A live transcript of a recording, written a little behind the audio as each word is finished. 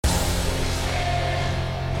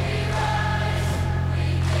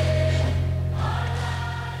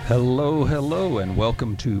Hello, hello, and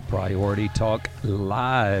welcome to Priority Talk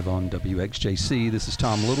Live on WXJC. This is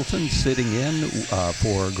Tom Littleton sitting in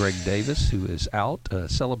for Greg Davis, who is out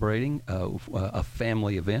celebrating a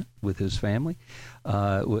family event with his family.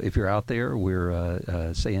 If you're out there,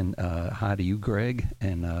 we're saying hi to you, Greg,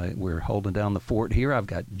 and we're holding down the fort here. I've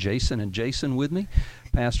got Jason and Jason with me.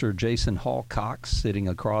 Pastor Jason Hall Cox sitting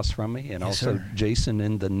across from me, and yes, also sir. Jason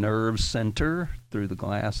in the Nerve Center through the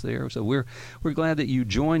glass there. So we're glad that you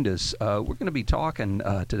joined us. We're going to be talking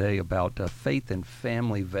today about faith and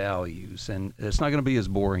family values, and it's not going to be as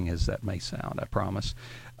boring as that may sound, I promise.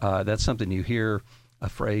 That's something you hear a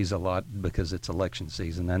phrase a lot because it's election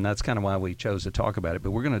season, and that's kind of why we chose to talk about it.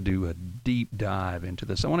 But we're going to do a deep dive into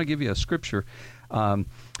this. I want to give you a scripture.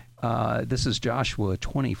 This is Joshua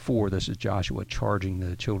 24. This is Joshua charging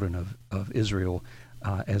the children of Israel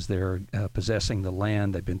as they're possessing the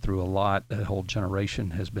land. They've been through a lot. A whole generation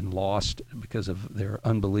has been lost because of their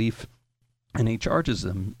unbelief. And he charges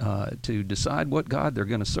them to decide what God they're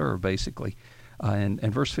going to serve, basically. And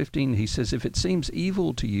verse 15, he says, "If it seems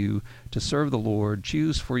evil to you to serve the Lord,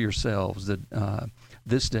 choose for yourselves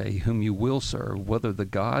this day whom you will serve, whether the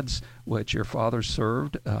gods which your fathers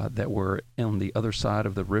served that were on the other side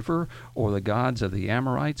of the river, or the gods of the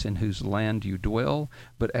Amorites in whose land you dwell.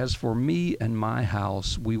 But as for me and my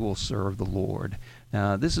house, we will serve the Lord."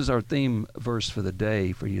 Now, this is our theme verse for the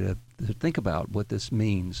day for you to think about what this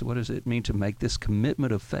means. What does it mean to make this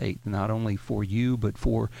commitment of faith, not only for you, but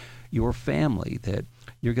for your family, that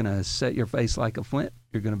you're going to set your face like a flint,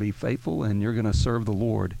 you're going to be faithful, and you're going to serve the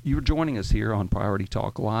Lord. You're joining us here on Priority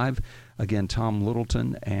Talk Live. Again, Tom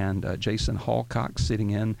Littleton and Jason Hall Cox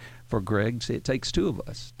sitting in for Greg. It takes two of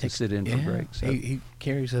us to sit in for Greg. So he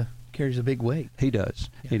carries a big weight. He does.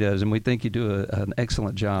 Yeah. He does. And we think you do an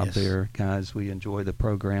excellent job Yes. there, guys. We enjoy the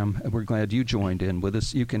program. And we're glad you joined in with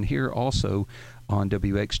us. You can hear also on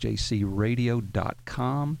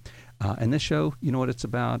WXJCradio.com. And this show, you know what it's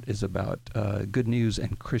about, is about good news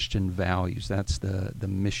and Christian values. That's the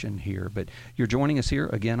mission here. But you're joining us here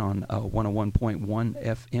again on 101.1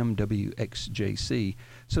 FM WXJC.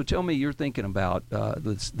 So tell me, you're thinking about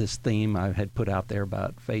this theme I had put out there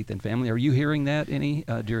about faith and family. Are you hearing that any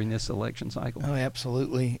during this election cycle? Oh,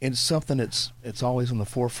 absolutely. It's something it's always on the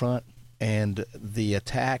forefront, and the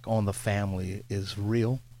attack on the family is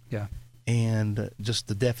real. Yeah. And just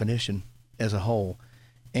the definition as a whole.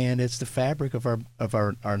 And it's the fabric of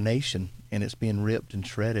our nation, and it's being ripped and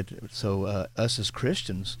shredded. So us as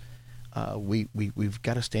Christians, we've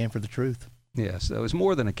got to stand for the truth. Yes, so it's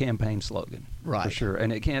more than a campaign slogan, Right. for sure.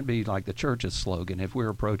 And it can't be like the church's slogan. If we're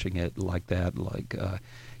approaching it like that, like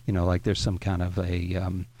like there's some kind of a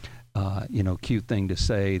cute thing to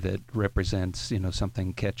say that represents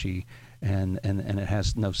something catchy, and it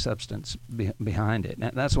has no substance behind it.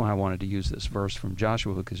 And that's why I wanted to use this verse from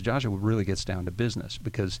Joshua, because Joshua really gets down to business.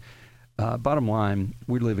 Because bottom line,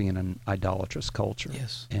 we're living in an idolatrous culture.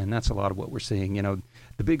 Yes. And that's a lot of what we're seeing. The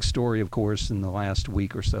big story, of course, in the last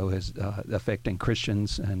week or so is affecting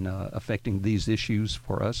Christians and affecting these issues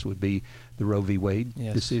for us would be the Roe v. Wade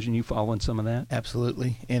Yes. decision. You following some of that?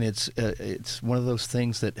 Absolutely. And it's one of those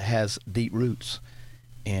things that has deep roots.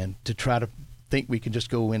 And to try to think we can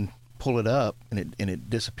just go and pull it up and it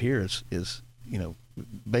disappears is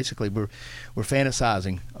basically we're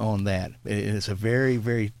fantasizing on that. It's a very,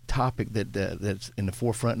 very topic that's in the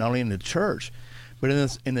forefront, not only in the church, but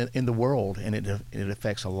in the world, and it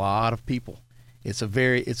affects a lot of people. It's a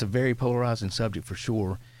very polarizing subject for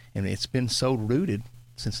sure, and it's been so rooted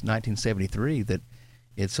since 1973 that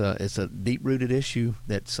it's a deep rooted issue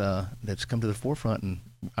that's come to the forefront, and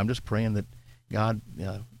I'm just praying that God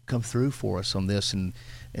come through for us on this, and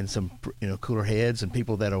some cooler heads and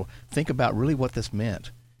people that'll think about really what this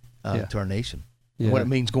meant to our nation, and what it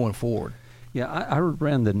means going forward. Yeah, I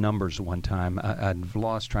ran the numbers one time. I'd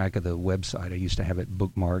lost track of the website. I used to have it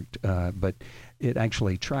bookmarked, but it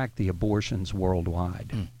actually tracked the abortions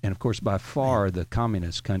worldwide. And of course, by far, the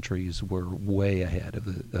communist countries were way ahead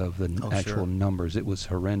of the actual numbers. It was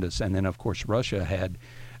horrendous. And then, of course, Russia had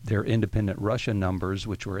their independent Russia numbers,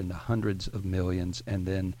 which were in the hundreds of millions, and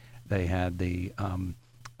then they had the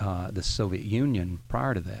Soviet Union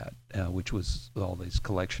prior to that, which was all this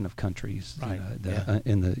collection of countries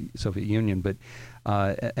in the Soviet Union. But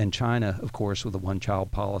and China, of course, with the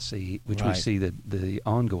one-child policy, which we see the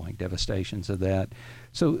ongoing devastations of that.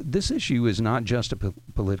 So this issue is not just a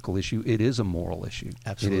political issue; it is a moral issue.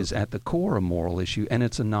 Absolutely. It is at the core a moral issue, and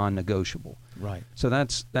it's a non-negotiable. Right. So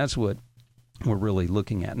that's what we're really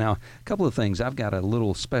looking at. Now, a couple of things. I've got a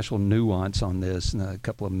little special nuance on this in a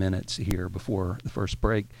couple of minutes here before the first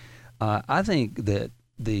break. I think that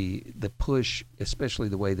the push, especially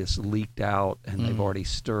the way this leaked out, and they've already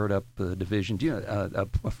stirred up the division. You know,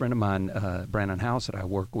 a friend of mine, Brandon House, that I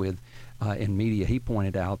work with in media, he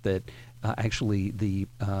pointed out that actually the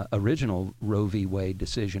original Roe v. Wade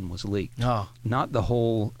decision was leaked. Oh. Not the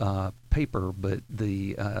whole paper, but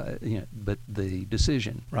the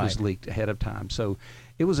decision was leaked ahead of time. So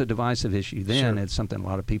it was a divisive issue then. Sure. It's something a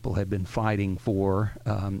lot of people had been fighting for.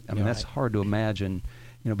 I mean, that's hard to imagine.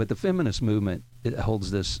 You know, but the feminist movement, it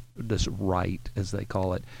holds this right, as they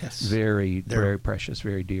call it, very precious,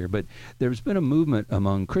 very dear. But there's been a movement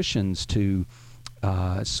among Christians to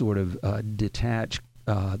sort of detach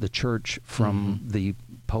the church from the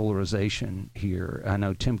polarization here. I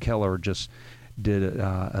know Tim Keller just did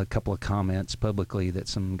a couple of comments publicly that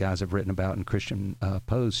some guys have written about in Christian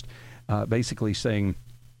Post, basically saying,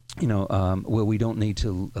 you know, well, we don't need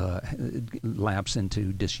to lapse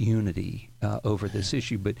into disunity over this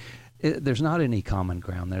issue, but there's not any common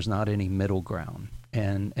ground. There's not any middle ground.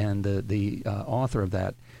 And the author of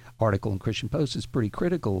that article in Christian Post is pretty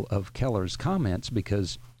critical of Keller's comments,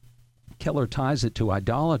 because Keller ties it to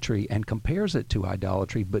idolatry and compares it to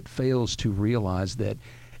idolatry, but fails to realize that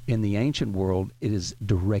in the ancient world, it is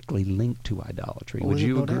directly linked to idolatry. Well, would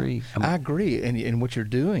you agree? I agree. And what you're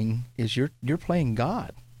doing is you're playing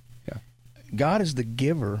God. Yeah. God is the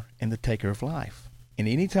giver and the taker of life. And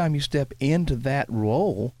anytime you step into that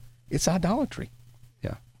role, it's idolatry.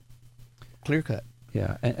 Yeah. Clear cut.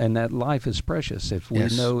 Yeah, and that life is precious. If we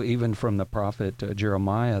know even from the prophet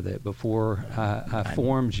Jeremiah that before I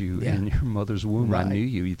formed you in your mother's womb, I knew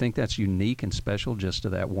you. You think that's unique and special just to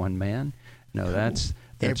that one man? No, that's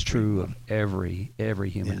true of every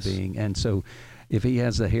human being. And so if he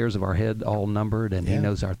has the hairs of our head all numbered and he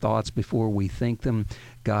knows our thoughts before we think them,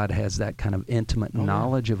 God has that kind of intimate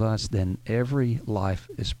knowledge of us, then every life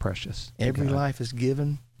is precious. Every life is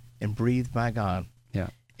given and breathed by God. Yeah.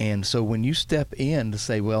 And so when you step in to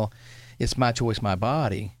say, well, it's my choice, my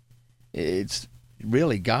body, it's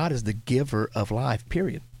really God is the giver of life,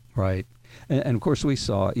 period. Right. And of course we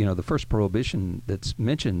saw, you know, the first prohibition that's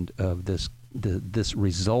mentioned of this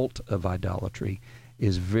result of idolatry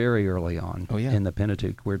is very early on in the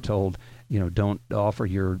Pentateuch. We're told, you know, don't offer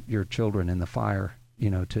your children in the fire, you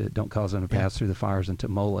know, don't cause them to pass through the fires into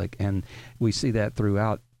Molech. And we see that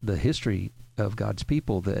throughout the history of God's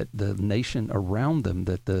people, that the nation around them,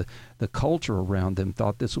 that the culture around them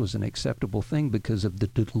thought this was an acceptable thing because of the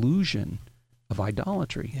delusion of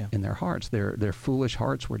idolatry in their hearts. Their foolish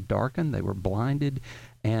hearts were darkened, they were blinded,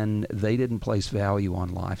 and they didn't place value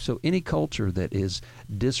on life. So any culture that is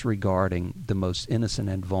disregarding the most innocent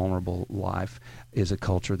and vulnerable life is a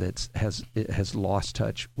culture that has lost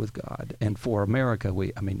touch with God. And for America,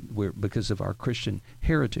 we're because of our Christian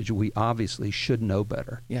heritage, we obviously should know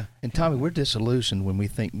better. Yeah. And Tommy, we're disillusioned when we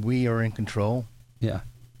think we are in control. Yeah.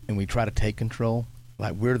 And we try to take control,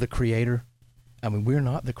 like we're the creator. I mean, we're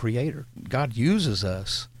not the creator. God uses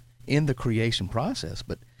us in the creation process,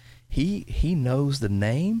 but He knows the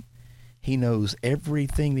name. He knows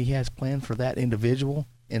everything that He has planned for that individual,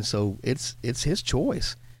 and so it's His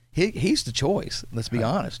choice. He's the choice. Let's be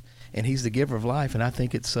honest, and He's the giver of life. And I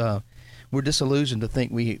think it's we're disillusioned to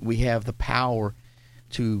think we have the power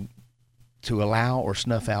to allow or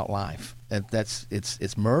snuff out life.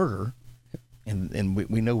 It's murder. And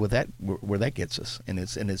we know where that gets us, and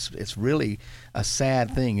it's really a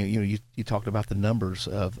sad thing. You know, you talked about the numbers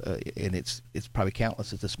of, and it's probably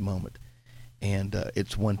countless at this moment, and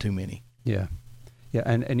it's one too many. Yeah,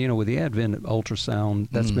 and you know, with the advent of ultrasound,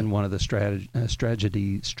 that's been one of the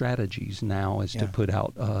strategies now is to put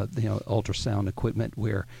out ultrasound equipment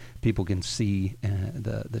where people can see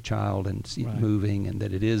the child and see it moving, and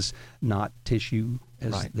that it is not tissue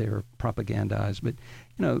as they're propagandized. But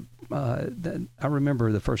you know, I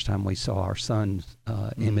remember the first time we saw our son's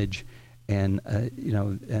image, and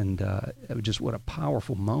just what a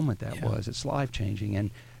powerful moment that was. It's life-changing,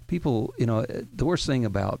 and people, you know, the worst thing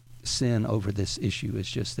about sin over this issue is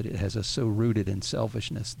just that it has us so rooted in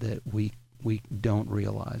selfishness that we don't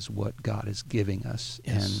realize what God is giving us,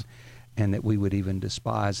 and that we would even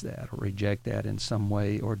despise that or reject that in some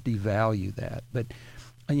way or devalue that. But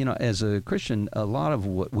you know, as a Christian, a lot of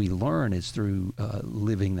what we learn is through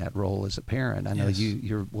living that role as a parent. I know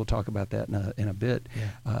we'll talk about that in a bit.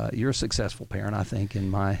 Yeah. You're a successful parent, I think, in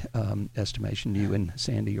my estimation. You and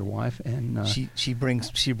Sandy, your wife, and she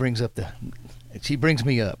brings up She brings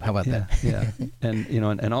me up. How about Yeah, that? yeah. And,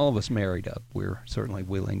 and all of us married up. We're certainly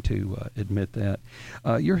willing to admit that.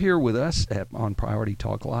 You're here with us on Priority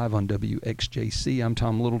Talk Live on WXJC. I'm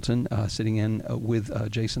Tom Littleton, sitting in with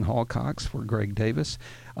Jason Hallcox for Greg Davis.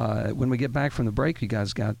 When we get back from the break, you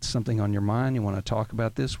guys got something on your mind, you want to talk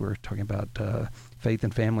about this, we're talking about faith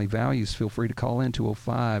and family values, feel free to call in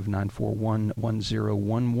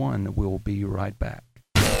 205-941-1011. We'll be right back.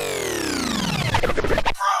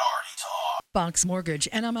 Fox Mortgage,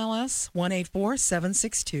 NMLS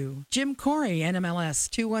 184762. Jim Corey, NMLS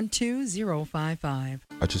 212055.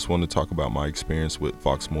 I just want to talk about my experience with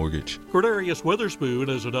Fox Mortgage. Cordarius Witherspoon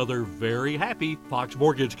is another very happy Fox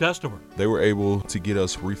Mortgage customer. They were able to get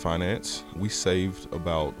us refinance. We saved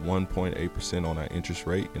about 1.8% on our interest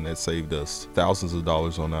rate, and that saved us thousands of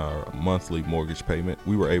dollars on our monthly mortgage payment.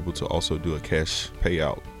 We were able to also do a cash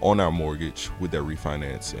payout on our mortgage with that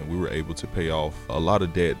refinance, and we were able to pay off a lot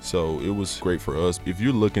of debt. So it was great for us. If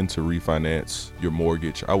you're looking to refinance your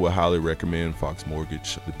mortgage, I would highly recommend Fox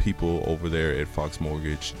Mortgage. The people over there at Fox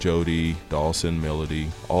Mortgage, Jody, Dawson, Melody,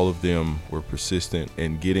 all of them were persistent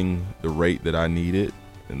in getting the rate that I needed,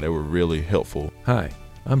 and they were really helpful. Hi,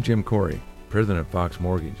 I'm Jim Corey, president of Fox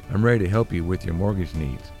Mortgage. I'm ready to help you with your mortgage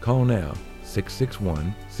needs. Call now,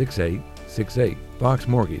 661-6868. Fox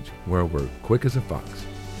Mortgage, where we're quick as a fox.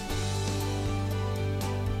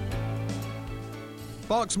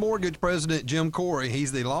 Fox Mortgage President Jim Corey,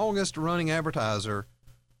 he's the longest running advertiser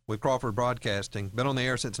with Crawford Broadcasting, been on the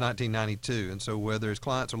air since 1992. And so whether his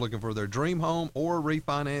clients are looking for their dream home or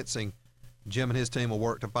refinancing, Jim and his team will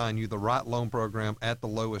work to find you the right loan program at the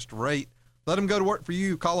lowest rate. Let them go to work for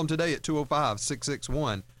you. Call them today at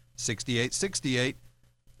 205-661-6868.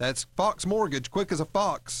 That's Fox Mortgage, quick as a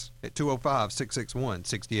fox, at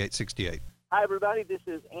 205-661-6868. Hi, everybody. This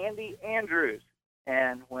is Andy Andrews.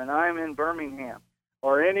 And when I'm in Birmingham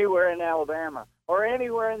or anywhere in Alabama or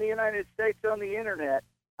anywhere in the United States on the Internet,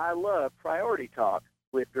 I love Priority Talk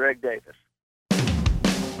with Greg Davis.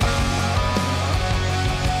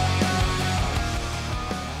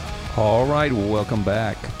 All right, well, welcome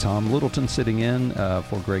back. Tom Littleton sitting in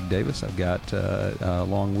for Greg Davis. I've got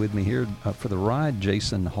along with me here for the ride,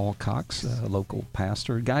 Jason Hallcox, local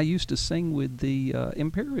pastor. Guy used to sing with the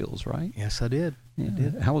Imperials, right? Yes, I did. Yeah. I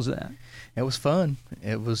did. How was that? It was fun.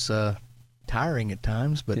 It was tiring at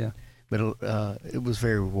times, but it was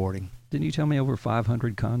very rewarding. Didn't you tell me over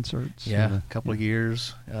 500 concerts? Yeah, a couple of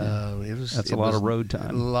years. That's a lot of road time.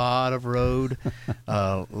 A lot of road,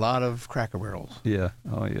 a lot of Cracker Barrels. Yeah,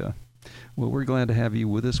 oh yeah. Well, we're glad to have you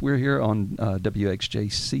with us. We're here on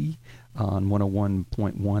WXJC on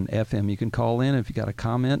 101.1 FM. You can call in if you got a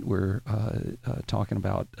comment. We're talking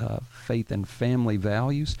about faith and family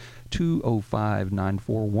values,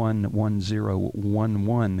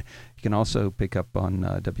 205-941-1011. You can also pick up on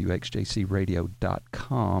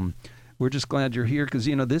WXJCradio.com. We're just glad you're here because,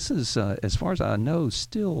 this is, as far as I know,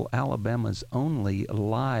 still Alabama's only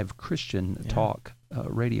live Christian talk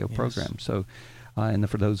radio program. So, and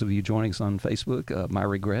for those of you joining us on Facebook, my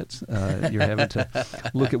regrets. You're having to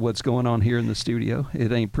look at what's going on here in the studio.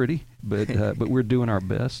 It ain't pretty, but we're doing our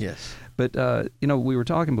best. Yes. But, we were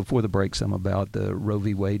talking before the break some about the Roe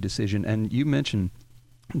v. Wade decision, and you mentioned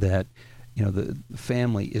that the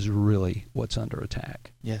family is really what's under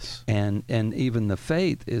attack. Yes. And even the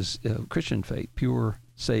faith is Christian faith, pure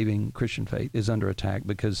saving Christian faith is under attack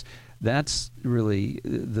because that's really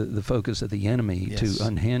the focus of the enemy, to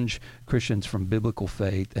unhinge Christians from biblical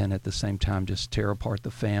faith and at the same time just tear apart the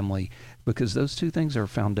family, because those two things are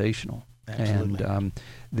foundational. Absolutely. And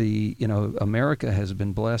America has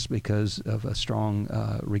been blessed because of a strong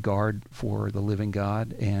regard for the living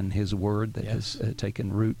God and His Word that has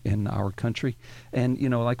taken root in our country. And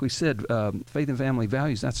like we said, faith and family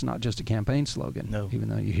values. That's not just a campaign slogan. No. Even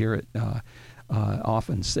though you hear it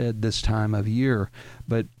often said this time of year.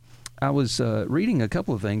 But I was reading a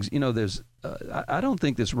couple of things. There's I don't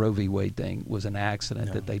think this Roe v. Wade thing was an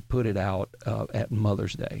accident that they put it out at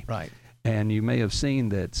Mother's Day. Right. And you may have seen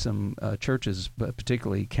that some churches, but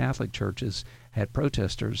particularly Catholic churches, had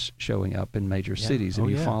protesters showing up in major cities. Have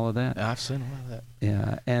you followed that? I've seen a lot of that.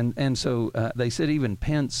 Yeah, and so they said even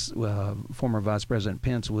Pence, former Vice President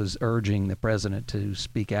Pence, was urging the president to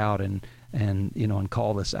speak out and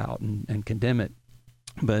call this out and condemn it.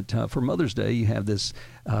 But for Mother's Day, you have this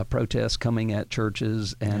protest coming at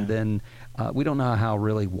churches, and then we don't know how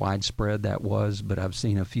really widespread that was, but I've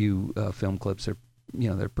seen a few film clips.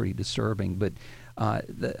 They're pretty disturbing. But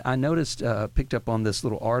I noticed, picked up on this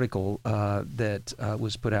little article that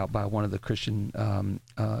was put out by one of the Christian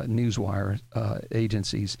newswire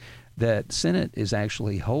agencies, that Senate is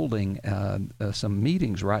actually holding some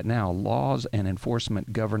meetings right now, laws and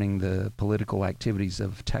enforcement governing the political activities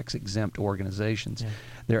of tax-exempt organizations. Yeah.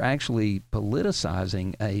 They're actually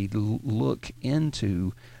politicizing a look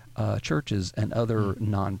into churches and other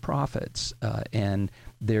nonprofits and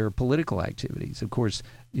their political activities. Of course,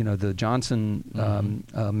 the Johnson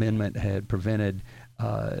amendment had prevented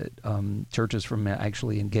churches from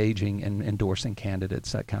actually engaging and endorsing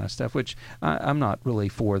candidates, that kind of stuff, which I'm not really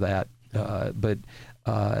for that, but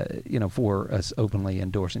for us openly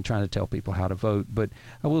endorsing, trying to tell people how to vote. But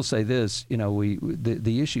I will say this,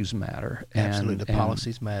 the issues matter. Absolutely, the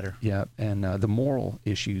policies matter. Yeah, and the moral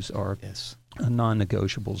issues are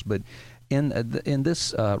non-negotiables. But in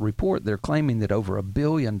this report, they're claiming that over $1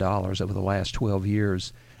 billion over the last 12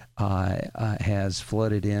 years has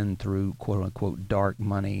flooded in through quote-unquote dark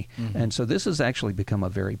money. Mm-hmm. And so this has actually become a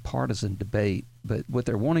very partisan debate. But what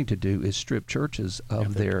they're wanting to do is strip churches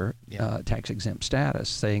of their tax-exempt status,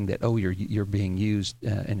 saying that, you're being used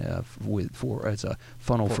as a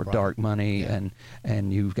funnel for dark money,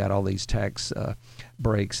 and you've got all these tax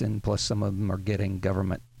breaks, and plus some of them are getting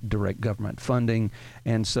direct government funding.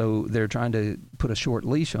 And so they're trying to put a short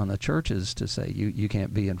leash on the churches to say you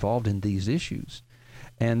can't be involved in these issues.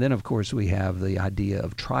 And then, of course, we have the idea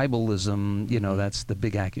of tribalism. That's the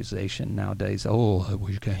big accusation nowadays.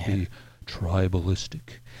 We can't be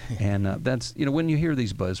tribalistic. And that's, when you hear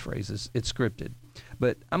these buzz phrases, it's scripted.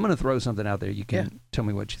 But I'm going to throw something out there. You can tell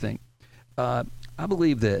me what you think. I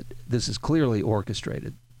believe that this is clearly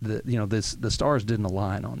orchestrated. The stars didn't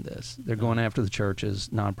align on this. They're going after the churches,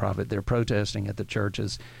 nonprofit. They're protesting at the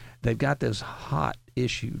churches. They've got this hot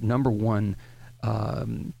issue, number one,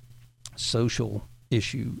 social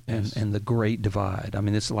issue and the Great Divide. I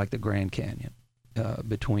mean, this is like the Grand Canyon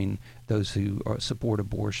between those who support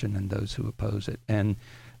abortion and those who oppose it. And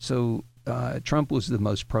so Trump was the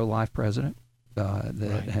most pro-life president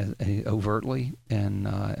that has overtly, and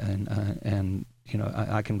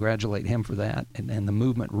I congratulate him for that. And the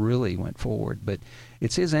movement really went forward. But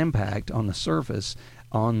it's his impact on the surface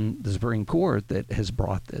on the Supreme Court that has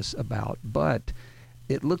brought this about. But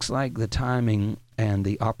it looks like the timing and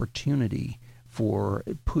the opportunity for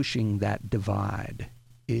pushing that divide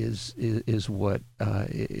is what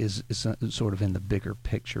is sort of in the bigger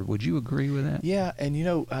picture. Would you agree with that? Yeah, and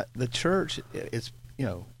the church it's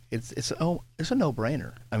a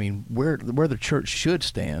no-brainer. I mean, where the church should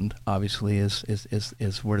stand, obviously,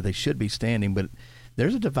 is where they should be standing. But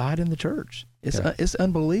there's a divide in the church. It's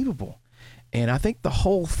unbelievable, and I think the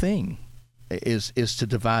whole thing is to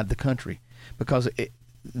divide the country, because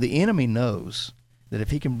the enemy knows that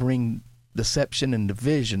if he can bring deception and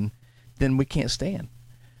division, then we can't stand.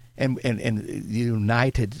 And the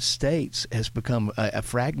United States has become a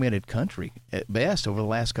fragmented country at best over the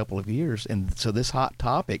last couple of years, and so this hot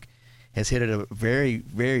topic has hit at a very,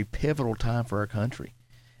 very pivotal time for our country.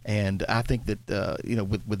 And I think that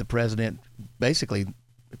with the president basically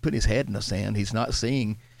putting his head in the sand, he's not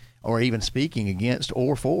seeing or even speaking against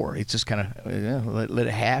or for. It's just kind of let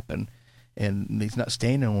it happen. And he's not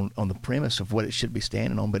standing on the premise of what it should be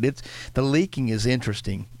standing on. But the leaking is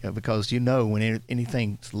interesting because when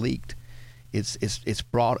anything's leaked, it's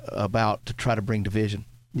brought about to try to bring division.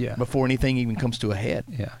 Yeah. Before anything even comes to a head.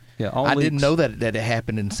 Yeah. Yeah. I didn't know that it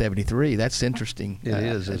happened in '73. That's interesting. It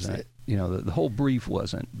is, isn't it? The whole brief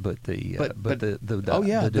wasn't, but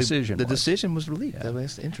the decision. The decision was leaked. Yeah.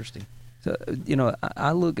 That's interesting. So,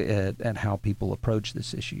 I look at how people approach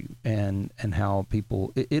this issue and how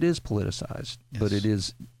people, it is politicized, but it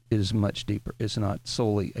is much deeper. It's not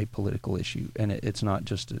solely a political issue, and it's not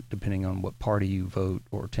just depending on what party you vote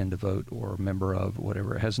or tend to vote or a member of,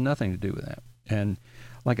 whatever. It has nothing to do with that. And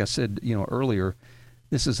like I said, earlier,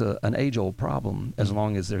 this is an age-old problem. As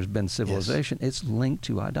long as there's been civilization, it's linked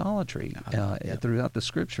to idolatry throughout the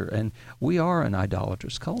Scripture, and we are an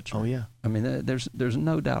idolatrous culture. Oh yeah, I mean, there's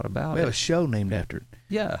no doubt about it. We have a show named after it.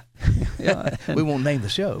 Yeah, we won't name the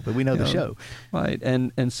show, but we know the show. Right,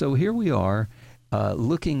 and so here we are,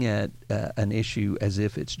 looking at an issue as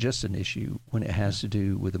if it's just an issue when it has to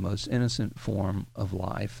do with the most innocent form of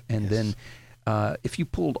life, and then. If you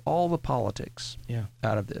pulled all the politics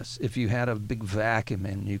out of this, if you had a big vacuum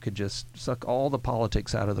and you could just suck all the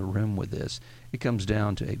politics out of the room with this, it comes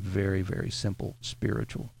down to a very, very simple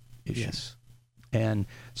spiritual issue. Yes. And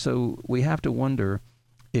so we have to wonder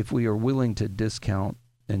if we are willing to discount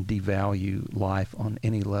and devalue life on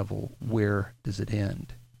any level, where does it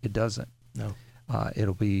end? It doesn't. No.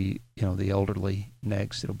 It'll be, the elderly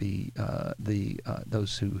next. It'll be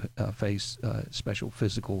those who face special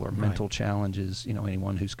physical or mental challenges.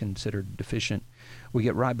 Anyone who's considered deficient. We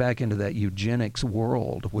get right back into that eugenics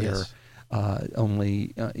world where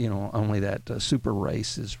only that super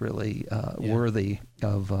race is really worthy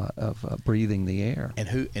of breathing the air. And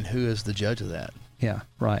who is the judge of that? Yeah,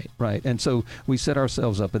 right. And so we set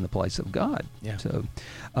ourselves up in the place of God. Yeah. So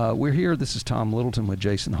we're here. This is Tom Littleton with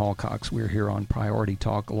Jason Hallcox. We're here on Priority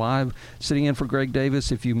Talk Live, sitting in for Greg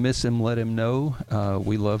Davis. If you miss him, let him know.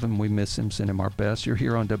 We love him. We miss him. Send him our best. You're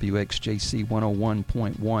here on WXJC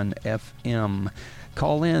 101.1 FM.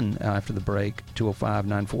 Call in after the break,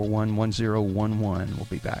 205-941-1011. We'll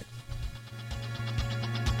be back.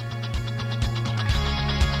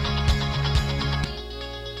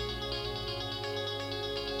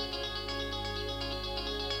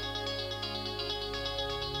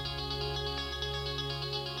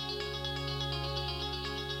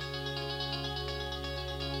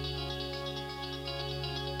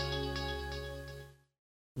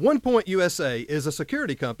 OnePoint USA is a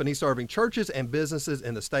security company serving churches and businesses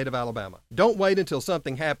in the state of Alabama. Don't wait until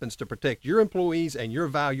something happens to protect your employees and your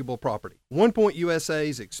valuable property. OnePoint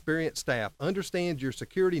USA's experienced staff understands your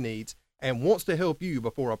security needs and wants to help you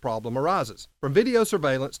before a problem arises. From video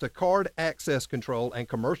surveillance to card access control and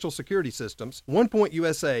commercial security systems, OnePoint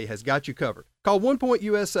USA has got you covered. Call OnePoint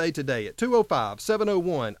USA today at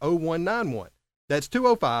 205-701-0191. That's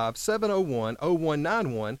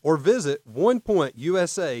 205-701-0191, or visit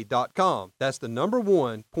onepointusa.com. That's the number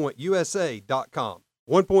 1pointusa.com.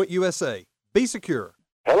 OnePoint USA. Be secure.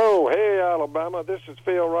 Hello, hey Alabama, this is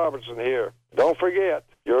Phil Robertson here. Don't forget,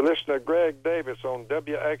 you're listening to Greg Davis on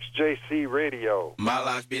WXJC Radio. My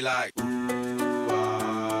life be like, yeah.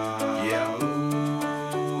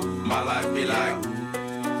 My life be like,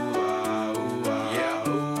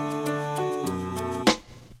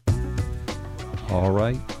 All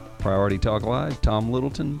right, Priority Talk Live, Tom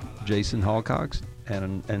Littleton, Jason Hallcox,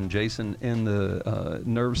 and Jason in the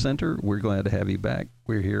Nerve Center. We're glad to have you back.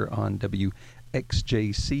 We're here on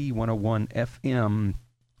WXJC 101 FM.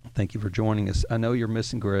 Thank you for joining us. I know you're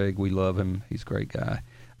missing Greg. We love him. He's a great guy.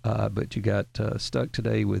 But you got stuck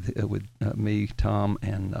today with me, Tom,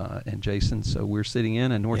 and Jason. So we're sitting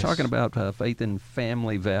in, and we're talking about faith and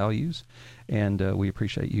family values. And we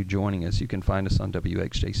appreciate you joining us. You can find us on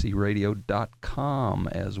WXJCradio.com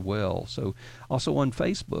as well. So also on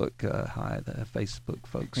Facebook. Hi, the Facebook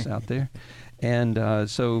folks out there. And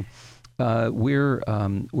we're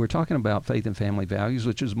talking about faith and family values,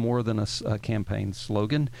 which is more than a campaign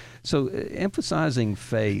slogan. So emphasizing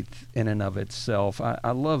faith in and of itself.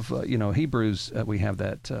 I love, Hebrews. We have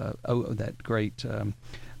that great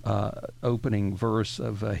opening verse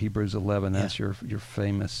of Hebrews 11. That's your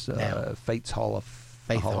famous Faith's Hall of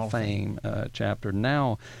Fame chapter.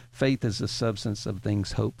 Now, faith is the substance of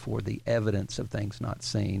things hoped for, the evidence of things not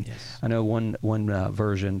seen. Yes. I know one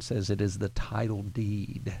version says it is the title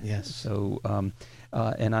deed. Yes. So,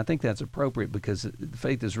 and I think that's appropriate because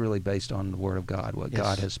faith is really based on the Word of God, what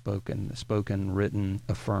God has spoken, written,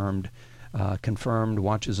 affirmed, confirmed,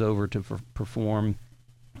 watches over to perform,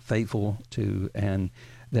 faithful to, and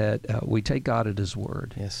that we take God at His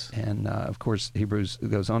word. Yes. And, of course, Hebrews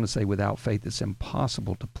goes on to say, without faith it's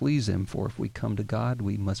impossible to please Him, for if we come to God,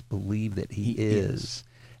 we must believe that He is,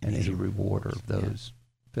 and is a rewarder of those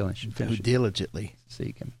who diligently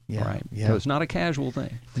seek Him. Yeah. Right. Yeah. So it's not a casual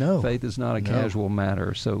thing. No. Faith is not a casual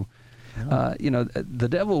matter. So, the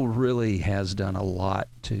devil really has done a lot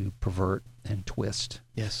to pervert and twist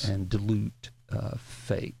and dilute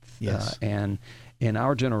faith. Yes. And in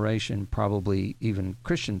our generation, probably even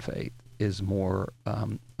Christian faith is more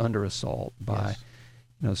under assault by,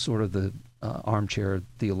 sort of the armchair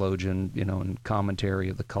theologian, and commentary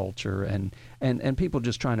of the culture, and people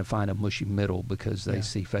just trying to find a mushy middle because they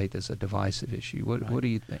see faith as a divisive issue. What do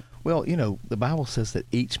you think? Well, the Bible says that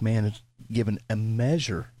each man is given a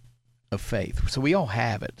measure of faith. So we all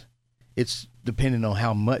have it. It's depending on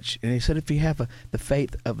how much. And he said if you have the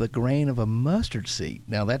faith of the grain of a mustard seed.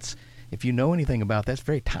 Now that's, if you know anything about that, it's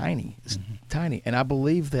very tiny. It's tiny. And I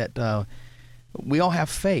believe that we all have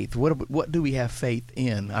faith. What do we have faith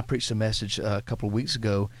in? I preached a message a couple of weeks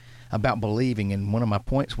ago about believing, and one of my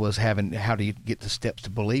points was how do you get the steps to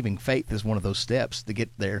believing. Faith is one of those steps to get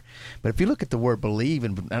there. But if you look at the word believe,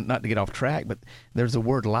 and not to get off track, but there's the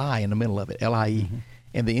word lie in the middle of it, L-I-E. Mm-hmm.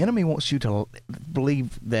 And the enemy wants you to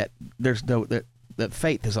believe that that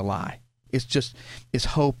faith is a lie. It's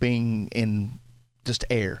hoping in just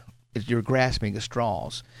air. You're grasping at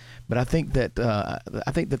straws. But I think that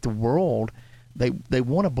the world they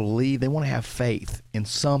want to believe, they want to have faith in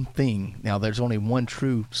something. Now, there's only one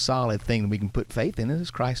true solid thing that we can put faith in, and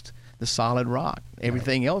it's Christ, the solid rock.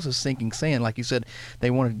 Everything else is sinking sand. Like you said, they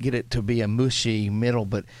want to get it to be a mushy middle,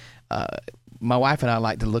 but my wife and I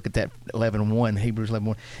like to look at that 11:1, Hebrews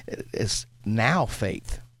 11:1. It's now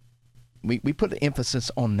faith. We put the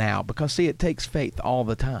emphasis on now because, see, it takes faith all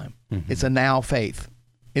the time. Mm-hmm. It's a now faith.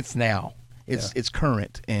 It's now. It's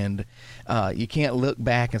current, and you can't look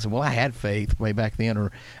back and say, well, I had faith way back then,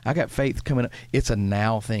 or I got faith coming up. It's a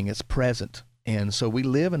now thing. It's present. And so we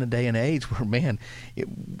live in a day and age where, man,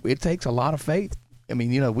 it takes a lot of faith. I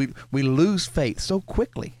mean, we lose faith so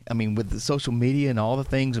quickly. I mean, with the social media and all the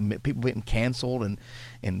things, and people getting canceled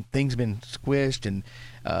and things been squished, and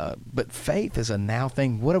but faith is a now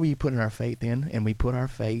thing. What are we putting our faith in? And we put our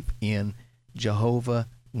faith in Jehovah,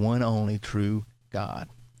 one only true God.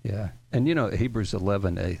 Yeah, and Hebrews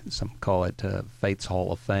 11, some call it Faith's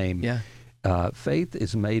Hall of Fame. Yeah, faith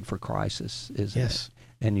is made for crisis, isn't it?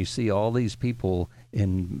 And you see all these people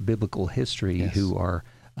in biblical history who are.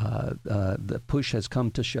 The push has come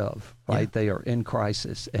to shove, right? Yeah. They are in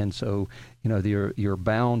crisis, and so you're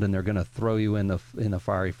bound, and they're going to throw you in the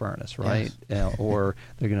fiery furnace, right? Yes. Or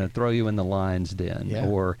they're going to throw you in the lion's den,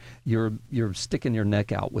 or you're sticking your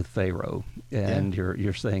neck out with Pharaoh, and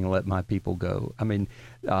you're saying, "Let my people go." I mean,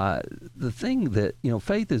 the thing that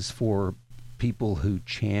faith is for people who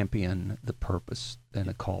champion the purpose and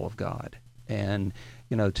the call of God, and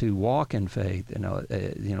to walk in faith.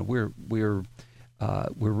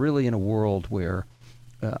 We're really in a world where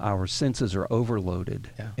our senses are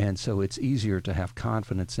overloaded, and so it's easier to have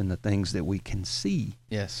confidence in the things that we can see.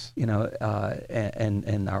 Yes.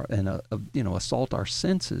 Assault our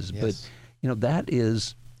senses. Yes. But that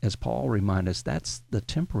is, as Paul reminds us, that's the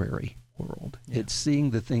temporary world. Yeah. It's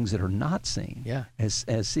seeing the things that are not seen. Yeah. As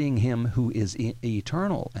seeing Him who is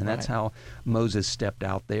eternal, and that's how Moses stepped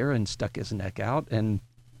out there and stuck his neck out, and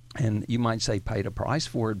you might say paid a price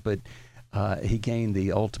for it, but. He gained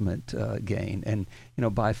the ultimate gain. And,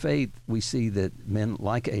 by faith, we see that men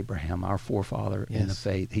like Abraham, our forefather in the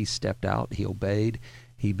faith, he stepped out, he obeyed,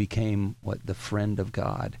 he became the friend of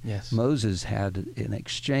God. Yes. Moses had an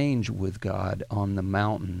exchange with God on the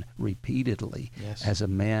mountain repeatedly as a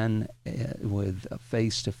man with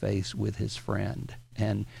face-to-face with his friend.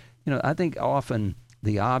 And, I think often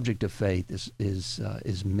the object of faith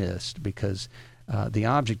is missed because the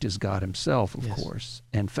object is God Himself, of course,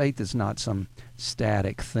 and faith is not some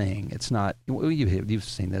static thing. It's not. Well, you've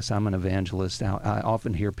seen this. I'm an evangelist. I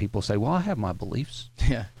often hear people say, "Well, I have my beliefs."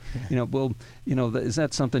 Yeah. Is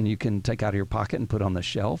that something you can take out of your pocket and put on the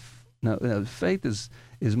shelf? No, faith is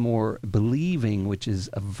more believing, which is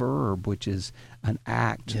a verb, which is an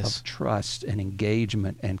act of trust and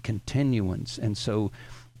engagement and continuance. And so,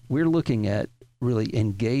 we're looking at really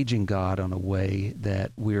engaging God on a way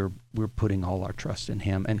that we're putting all our trust in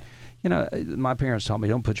Him. And my parents taught me,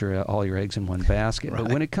 don't put all your eggs in one basket. Right.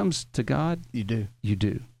 But when it comes to God, you do.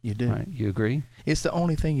 Right? You agree? It's the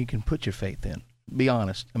only thing you can put your faith in. Be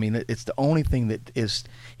honest. I mean, it's the only thing that is.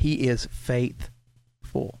 He is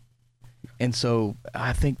faithful. And so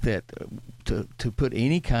I think that to put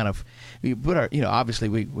any kind of, we put our, obviously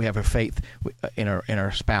we have our faith in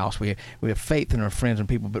our spouse, we have faith in our friends and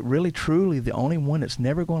people, but really truly the only one that's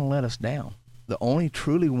never going to let us down, the only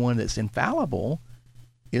truly one that's infallible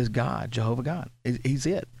is God, Jehovah God. He's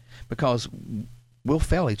it, because we'll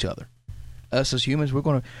fail each other. Us as humans,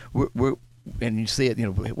 we're and you see it,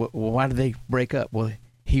 why did they break up? Well,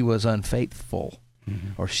 he was unfaithful,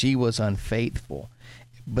 or she was unfaithful.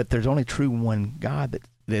 But there's only true one God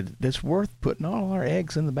that's worth putting all our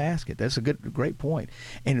eggs in the basket. That's a great point.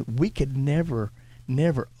 And we could never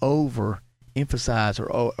overemphasize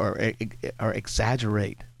or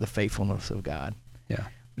exaggerate the faithfulness of God. Yeah.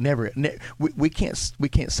 Never. We can't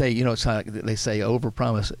say, it's like they say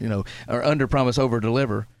overpromise, or underpromise,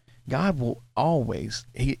 overdeliver. God will always,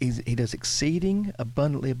 he does exceeding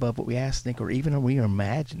abundantly above what we ask, think, or even we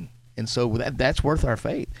imagine. And so that's worth our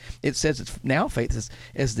faith. It says it's now faith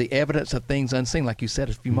is the evidence of things unseen, like you said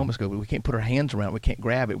a few moments ago. We can't put our hands around it. We can't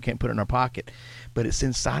grab it. We can't put it in our pocket. But it's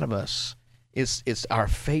inside of us. It's our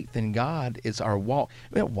faith in God. It's our walk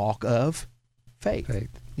of faith.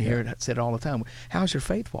 You hear it said all the time. How's your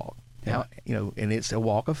faith walk? Yeah. And it's a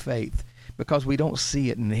walk of faith because we don't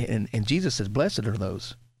see it. And Jesus says, blessed are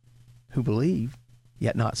those who believe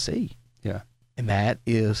yet not see. Yeah. And that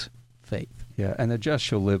is faith. Yeah, and the just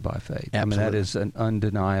shall live by faith. Absolutely. I mean, that is an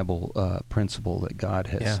undeniable principle that God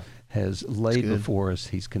has laid before us.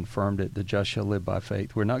 He's confirmed it. The just shall live by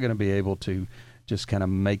faith. We're not going to be able to just kind of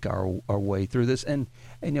make our way through this. And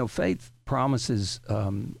faith promises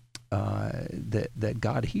that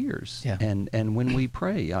God hears. Yeah. And when we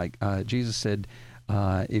pray, like Jesus said,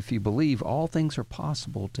 if you believe, all things are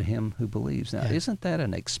possible to him who believes. Now, isn't that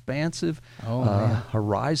an expansive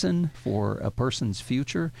horizon for a person's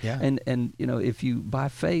future? Yeah. And if you, by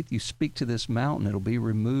faith, you speak to this mountain, it'll be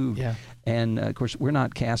removed. Yeah. And, of course, we're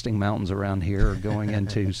not casting mountains around here or going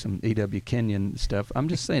into some E.W. Kenyon stuff. I'm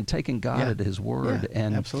just saying taking God at his word. Yeah,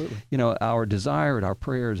 and, absolutely. Our desire and our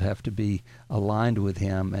prayers have to be aligned with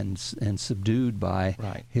him and subdued by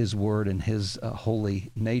his word and his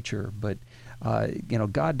holy nature. But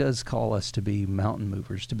God does call us to be mountain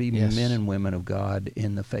movers, to be men and women of God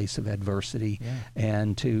in the face of adversity,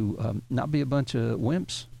 and to not be a bunch of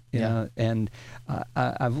wimps. You know? And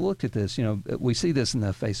I've looked at this. We see this in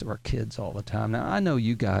the face of our kids all the time. Now, I know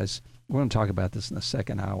you guys. We're going to talk about this in the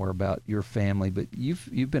second hour about your family, but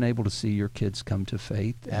you've been able to see your kids come to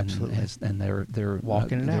faith, Absolutely. and they're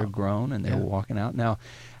walking they're out. grown and they're walking out. Now,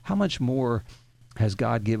 how much more has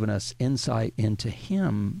God given us insight into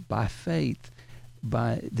him by faith,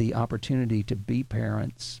 by the opportunity to be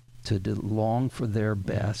parents, to long for their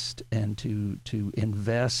best, and to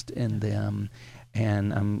invest in them.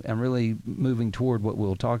 And I'm really moving toward what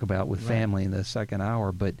we'll talk about with family in the second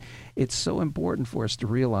hour. But it's so important for us to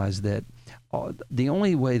realize that the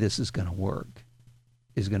only way this is going to work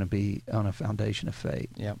is going to be on a foundation of faith.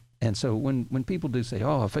 Yep. And so when people do say,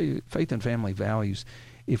 faith and family values,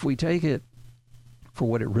 if we take it for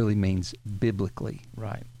what it really means biblically,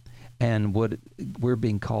 right, and what we're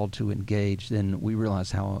being called to engage, then we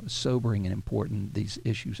realize how sobering and important these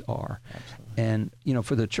issues are. Absolutely. And,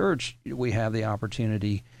 for the church, we have the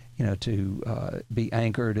opportunity, to be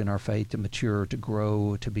anchored in our faith, to mature, to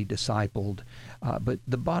grow, to be discipled. But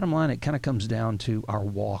the bottom line, it kind of comes down to our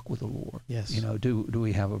walk with the Lord. Yes. Do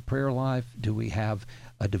we have a prayer life? Do we have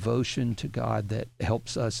a devotion to God that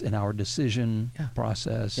helps us in our decision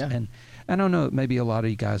process? Yeah. And I don't know, maybe a lot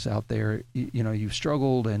of you guys out there, you've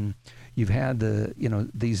struggled and you've had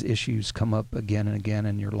these issues come up again and again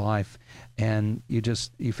in your life, and you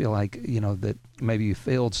feel like, that maybe you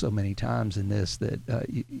failed so many times in this that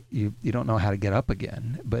you don't know how to get up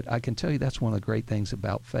again. But I can tell you that's one of the great things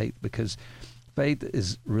about faith, because faith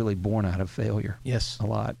is really born out of failure. Yes. A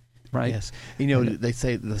lot, right? Yes. They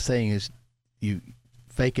say, the saying is, you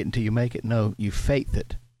fake it until you make it. No, you faith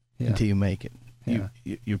it until you make it. Yeah.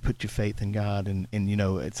 You put your faith in God, and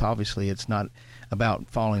it's obviously it's not about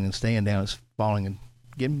falling and staying down. It's falling and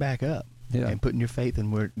getting back up, and putting your faith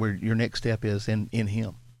in where your next step is in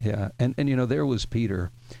Him. Yeah, and there was Peter.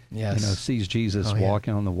 Yes. Sees Jesus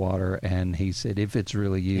walking on the water, and he said, "If it's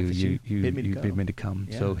really you, you bid me to come."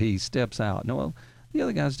 Yeah. So he steps out. No, well, the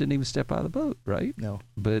other guys didn't even step out of the boat, right? No.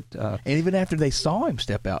 But and even after they saw him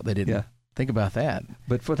step out, they didn't think about that.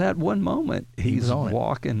 But for that one moment, he's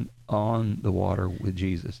walking on the water with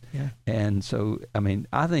Jesus. Yeah. And so,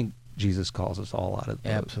 I think Jesus calls us all out of the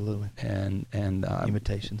boat. Absolutely. And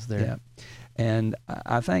imitations there. Yeah. And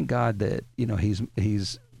I thank God that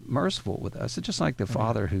He's merciful with us. It's just like the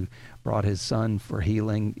Father who brought His Son for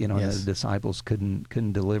healing. And the disciples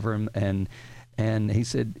couldn't deliver Him, and He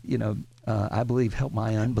said, I believe, help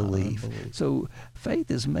my unbelief. So faith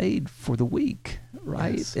is made for the weak,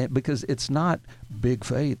 right? Yes. Because it's not big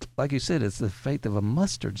faith. Like you said, it's the faith of a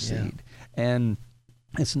mustard seed. And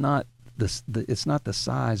it's not it's not the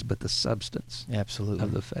size, but the substance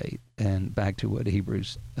of the faith. And back to what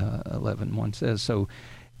Hebrews 11:1 says. So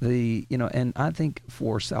and I think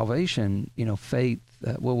for salvation, faith,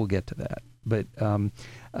 we'll get to that. But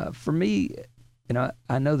for me,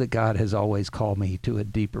 I know that God has always called me to a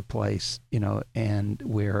deeper place, and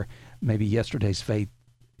where maybe yesterday's faith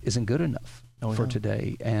isn't good enough for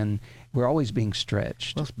today, and we're always being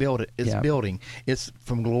stretched. Let's build it. It's building. It's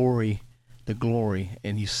from glory to glory,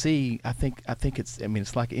 and you see, I think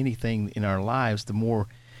it's like anything in our lives. The more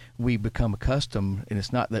we become accustomed, and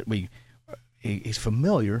it's not that it's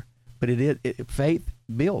familiar, but faith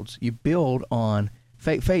builds. You build on.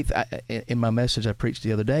 Faith. In my message I preached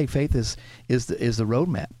the other day, faith is the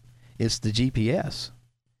roadmap. It's the GPS.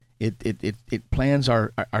 It plans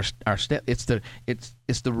our step. It's the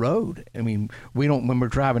road. We don't, when we're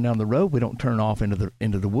driving down the road, we don't turn off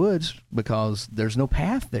into the woods because there's no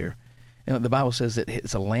path there. The Bible says that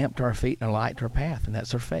it's a lamp to our feet and a light to our path, and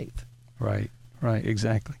that's our faith. Right,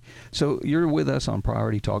 exactly. So you're with us on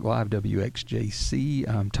Priority Talk Live, WXJC.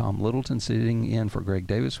 I'm Tom Littleton sitting in for Greg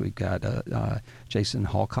Davis. We've got Jason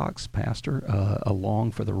Hallcox, pastor,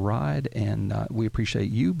 along for the ride, and we appreciate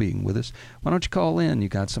you being with us. Why don't you call in? You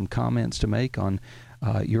got some comments to make on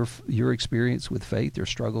your experience with faith, your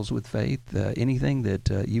struggles with faith, anything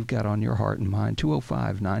that you've got on your heart and mind.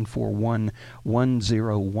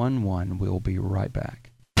 205-941-1011. We'll be right back.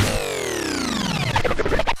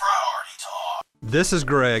 This is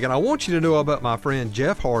Greg, and I want you to know about my friend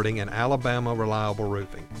Jeff Harding and Alabama Reliable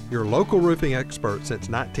Roofing. Your local roofing expert since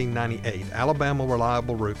 1998, Alabama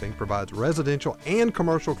Reliable Roofing provides residential and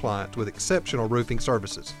commercial clients with exceptional roofing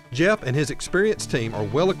services. Jeff and his experienced team are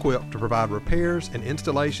well equipped to provide repairs and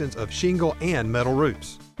installations of shingle and metal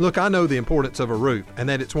roofs. Look, I know the importance of a roof and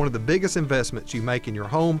that it's one of the biggest investments you make in your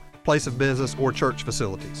home, place of business, or church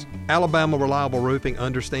facilities. Alabama Reliable Roofing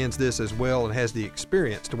understands this as well and has the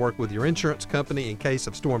experience to work with your insurance company in case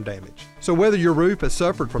of storm damage. So whether your roof has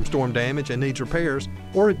suffered from storm damage and needs repairs,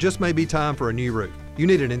 or it just may be time for a new roof, you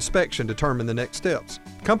need an inspection to determine the next steps.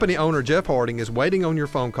 Company owner Jeff Harding is waiting on your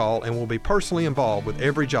phone call and will be personally involved with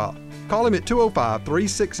every job. Call him at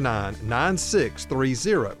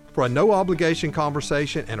 205-369-9630 for a no-obligation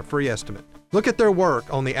conversation and a free estimate. Look at their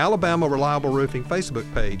work on the Alabama Reliable Roofing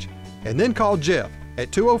Facebook page, and then call Jeff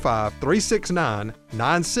at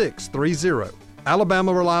 205-369-9630.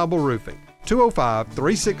 Alabama Reliable Roofing,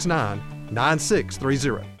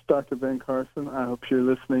 205-369-9630. Dr. Ben Carson. I hope you're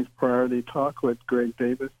listening to Priority Talk with Greg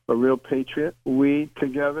Davis, a real patriot. We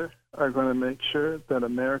together are going to make sure that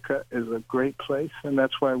America is a great place, and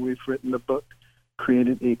that's why we've written the book,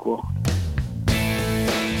 Created Equal.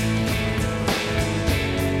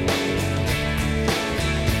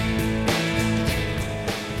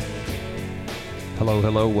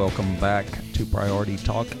 Hello. Welcome back to Priority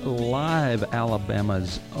Talk Live,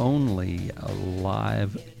 Alabama's only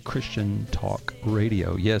live Christian talk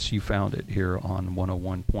radio. Yes, you found it here on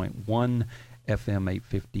 101.1 FM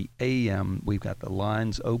 850 AM. We've got the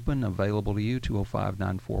lines open, available to you,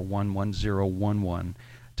 205-941-1011.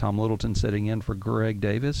 Tom Littleton sitting in for Greg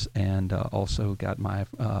Davis, and also got my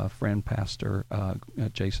friend, Pastor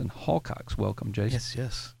Jason Hallcox. Welcome, Jason.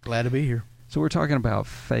 Yes. Glad to be here. So we're talking about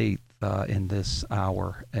faith in this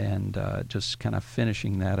hour, and just kind of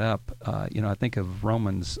finishing that up. I think of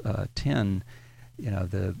Romans 10,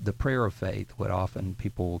 the prayer of faith, what often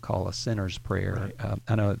people will call a sinner's prayer. Right.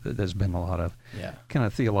 I know that there's been a lot of kind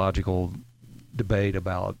of theological debate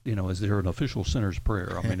about, is there an official sinner's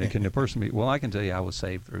prayer? I mean, can the person be? Well, I can tell you I was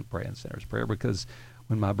saved through praying sinner's prayer, because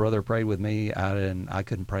when my brother prayed with me, I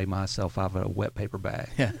couldn't pray myself out of a wet paper bag.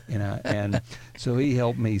 Yeah. And so he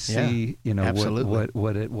helped me see, absolutely.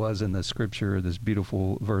 what it was in the scripture, this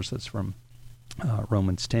beautiful verse that's from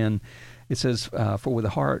Romans 10. It says, for with the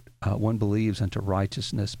heart one believes unto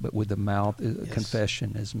righteousness, but with the mouth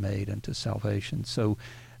confession is made unto salvation. So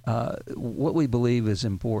what we believe is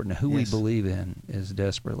important. Who we believe in is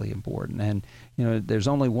desperately important. And, there's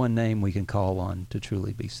only one name we can call on to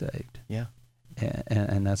truly be saved. Yeah.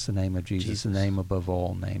 And that's the name of Jesus, the name above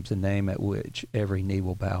all names, the name at which every knee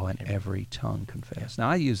will bow and every tongue confess. Now,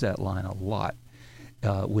 I use that line a lot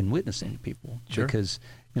when witnessing to people, because,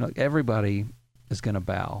 everybody is going to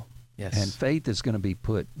bow. Yes. And faith is going to be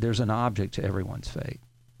there's an object to everyone's faith.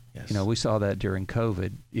 Yes. We saw that during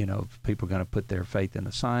COVID. People are going to put their faith in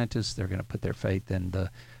the scientists. They're going to put their faith in the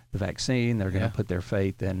vaccine. They're going to put their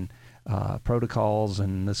faith in protocols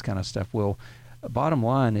and this kind of stuff. Well, bottom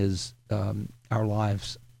line is our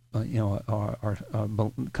lives, are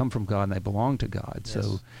come from God and they belong to God. Yes.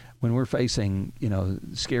 So when we're facing,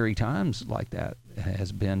 scary times like that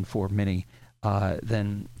has been for many,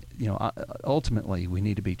 then ultimately we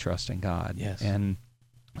need to be trusting God. Yes.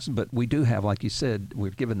 But we do have, like you said,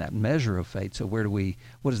 we're given that measure of faith. So what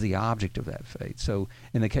is the object of that faith? So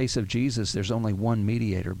in the case of Jesus, there's only one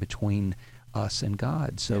mediator between us and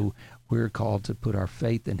God. So we're called to put our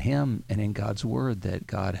faith in Him and in God's Word, that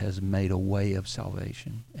God has made a way of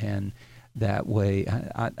salvation. And that way,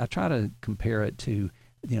 I try to compare it to,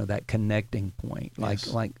 that connecting point, like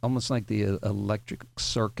almost like the electric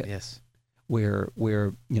circuit. Yes. Where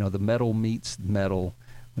the metal meets metal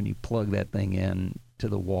when you plug that thing in to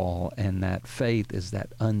the wall, and that faith is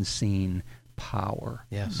that unseen power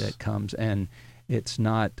that comes, and it's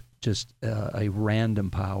not just a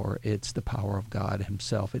random power. It's the power of God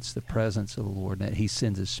Himself. It's the presence of the Lord, that He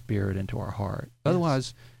sends His Spirit into our heart.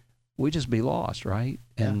 Otherwise, we'd just be lost, right?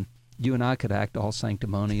 And you and I could act all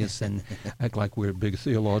sanctimonious and act like we're big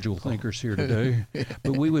theological thinkers here today,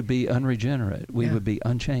 but we would be unregenerate. We would be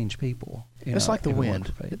unchanged people. It's like the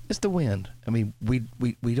wind. It's the wind. I mean, we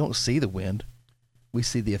don't see the wind. We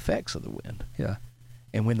see the effects of the wind. Yeah.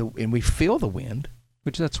 And when we feel the wind,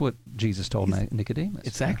 which that's what Jesus told Nicodemus.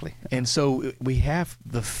 Exactly. Yeah. And so we have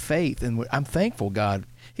the faith, and I'm thankful God,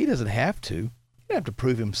 He doesn't have to. He doesn't have to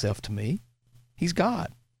prove Himself to me. He's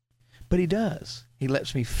God. But He does. He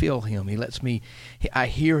lets me feel Him. I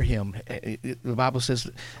hear Him. The Bible says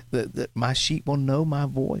that my sheep will know my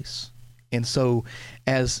voice. And so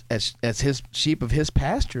as His sheep of His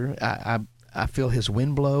pasture, I feel His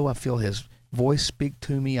wind blow. I feel His voice speak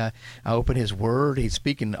to me. I open His Word. He's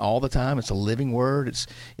speaking all the time. It's a living Word.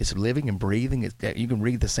 It's living and breathing. You can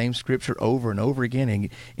read the same Scripture over and over again,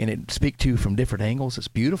 and it speak to you from different angles. It's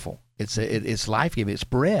beautiful. It's life giving. It's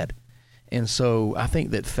bread, and so I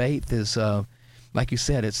think that faith is, like you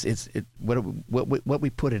said, what we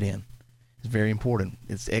put it in. It's very important.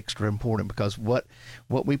 It's extra important because what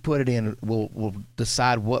we put it in will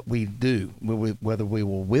decide what we do, whether we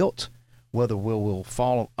will wilt, whether we will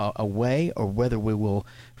fall away, or whether we will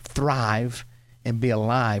thrive and be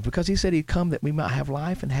alive. Because He said He'd come that we might have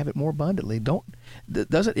life and have it more abundantly.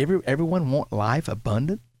 Doesn't everyone want life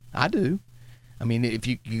abundant? I do. I mean, if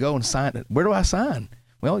you go and sign, where do I sign?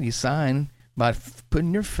 Well, you sign by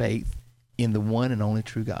putting your faith in the one and only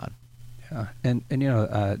true God. Yeah, and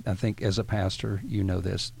I think as a pastor, you know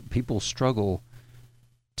this, people struggle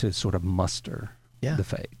to sort of muster the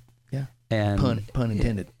faith. Yeah, and pun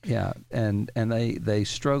intended. Yeah, and they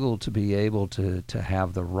struggle to be able to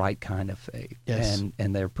have the right kind of faith. Yes.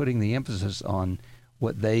 And they're putting the emphasis on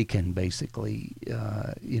what they can basically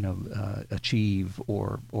achieve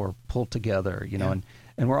or pull together.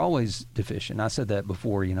 And we're always deficient. I said that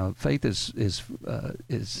before. Faith is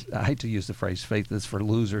I hate to use the phrase faith is for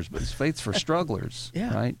losers, but it's faith for strugglers,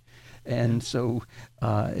 right? And so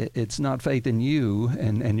it's not faith in you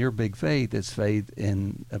and your big faith. It's faith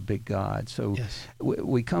in a big God. So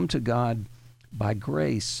we come to God by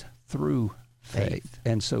grace through faith.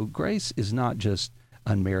 And so grace is not just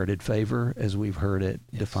unmerited favor, as we've heard it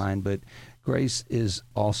defined, but grace is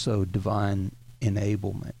also divine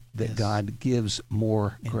enablement. That God gives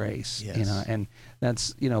more grace, and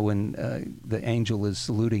that's, when the angel is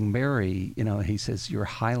saluting Mary, he says, you're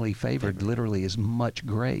highly favored, literally is much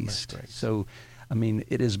grace. So, I mean,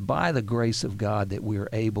 it is by the grace of God that we are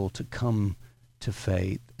able to come to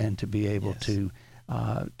faith and to be able to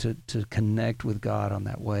connect with God on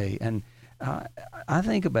that way. And I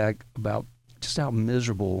think about just how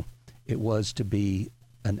miserable it was to be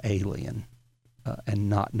an alien. And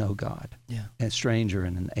not know God, a stranger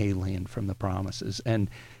and an alien from the promises. And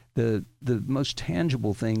the most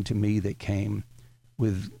tangible thing to me that came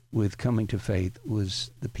with coming to faith was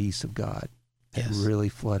the peace of God. It really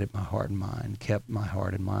flooded my heart and mind, kept my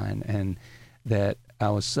heart and mind, and that I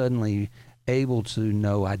was suddenly able to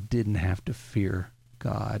know I didn't have to fear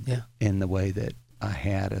God in the way that I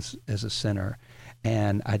had as a sinner,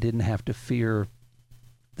 and I didn't have to fear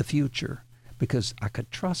the future. Because I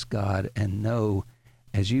could trust God and know,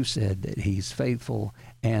 as you said, that He's faithful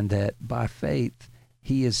and that by faith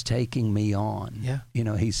He is taking me on. Yeah.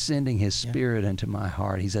 He's sending His Spirit into my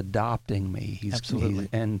heart. He's adopting me. Absolutely.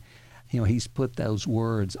 He's put those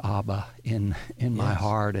words, Abba, in my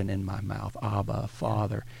heart and in my mouth. Abba,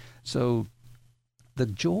 Father. So the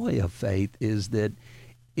joy of faith is that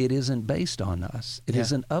it isn't based on us. It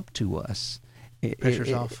isn't up to us.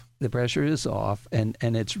 Pressure's off. The pressure is off, and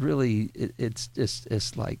it's really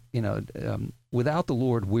it's like without the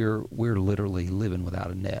Lord we're literally living without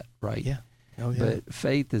a net, right? Yeah. Oh, yeah. But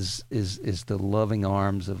faith is the loving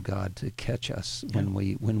arms of God to catch us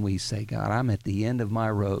when we say, God, I'm at the end of my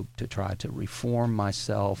rope to try to reform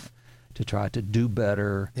myself, to try to do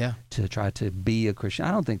better, to try to be a Christian.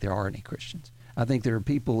 I don't think there are any Christians. I think there are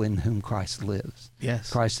people in whom Christ lives. Yes.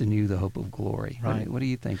 Christ in you, the hope of glory. Right. What do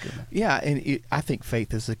you think of that? Yeah, and I think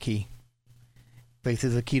faith is the key. Faith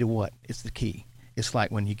is the key to what? It's the key. It's like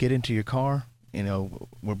when you get into your car,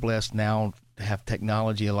 we're blessed now to have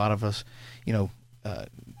technology. A lot of us,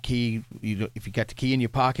 key, if you got the key in your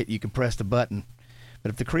pocket, you can press the button.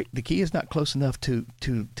 But if the key is not close enough to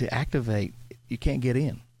activate, you can't get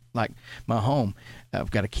in. Like my home,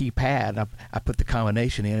 I've got a keypad. I put the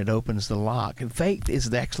combination in, it opens the lock. And faith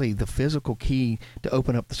is actually the physical key to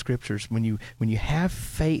open up the Scriptures. When you have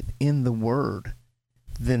faith in the Word,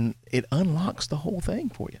 then it unlocks the whole thing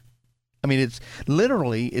for you. I mean, it's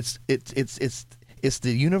literally it's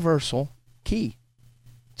the universal key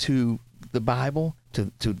to the Bible,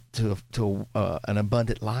 to an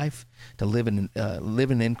abundant life, to living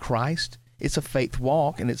in Christ. It's a faith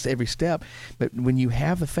walk, and it's every step. But when you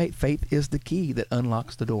have the faith is the key that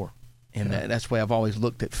unlocks the door. And that's the way I've always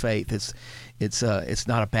looked at faith. It's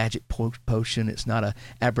not a magic potion. It's not a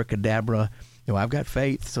abracadabra. I've got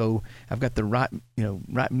faith, so I've got the right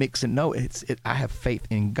mix. And no, I have faith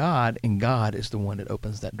in God, and God is the one that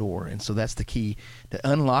opens that door. And so that's the key to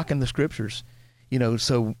unlocking the Scriptures.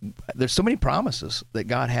 So there's so many promises that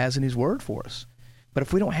God has in His Word for us. But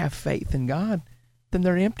if we don't have faith in God, then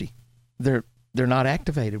they're empty. They're not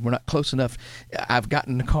activated. We're not close enough. I've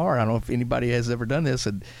gotten in the car. I don't know if anybody has ever done this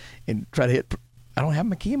and try to hit. I don't have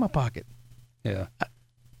my key in my pocket. Yeah.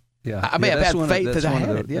 Yeah, I may have had faith that I one had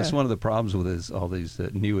of it. the, Yeah. That's one of the problems with all these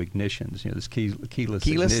new ignitions. This keyless Keyless-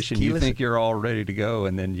 ignition. You keyless- think you're all ready to go,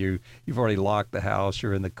 and then you've already locked the house.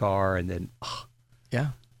 You're in the car, and then Yeah.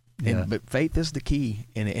 Yeah. But faith is the key,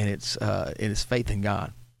 and it's faith in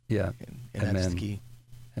God. yeah, And that's the key.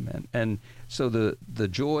 Amen. And so the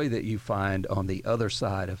joy that you find on the other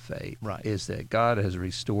side of faith Right. is that God has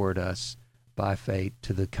restored us by faith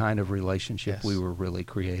to the kind of relationship Yes. we were really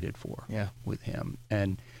created for Yeah. with Him.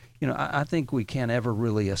 And I think we can't ever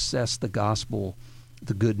really assess the gospel,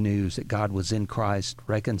 the good news that God was in Christ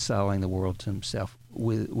reconciling the world to Himself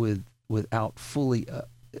without fully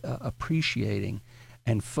appreciating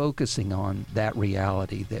and focusing on that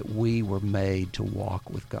reality that we were made to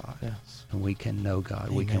walk with God. Yes. And we can know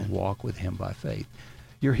God. We Amen. can walk with Him by faith.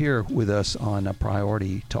 You're here with us on a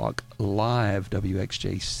Priority Talk Live,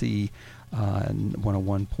 WXJC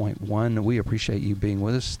 101.1. We appreciate you being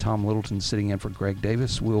with us. Tom Littleton sitting in for Greg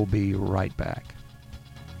Davis. We'll be right back.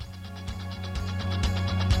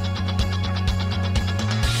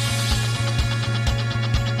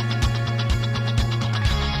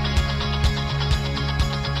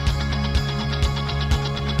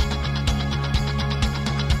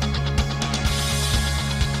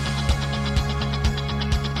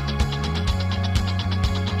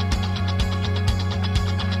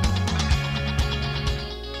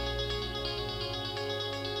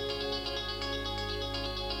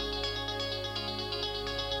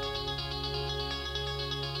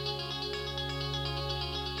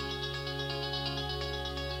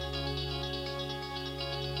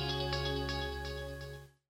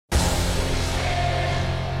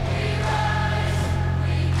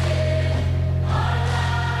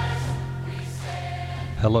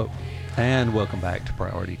 Hello, and welcome back to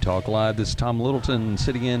Priority Talk Live. This is Tom Littleton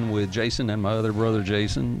sitting in with Jason and my other brother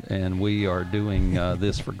Jason, and we are doing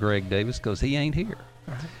this for Greg Davis because he ain't here.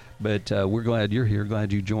 But we're glad you're here,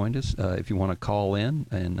 glad you joined us. If you want to call in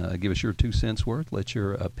and give us your 2 cents worth, let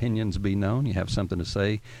your opinions be known. You have something to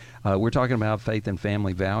say. We're talking about faith and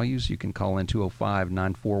family values. You can call in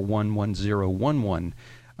 205-941-1011.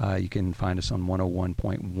 You can find us on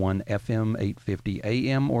 101.1 FM, 850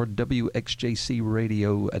 AM, or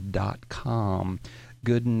WXJCradio.com.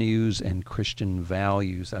 Good news and Christian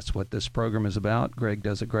values. That's what this program is about. Greg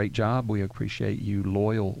does a great job. We appreciate you,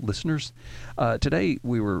 loyal listeners. Today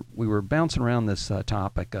we were bouncing around this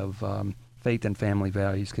topic of faith and family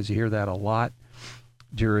values because you hear that a lot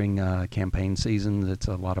during campaign season. It's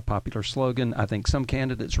a lot of popular slogan. I think some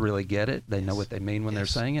candidates really get it. They know what they mean when they're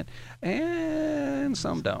saying it, and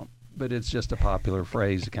some don't. But it's just a popular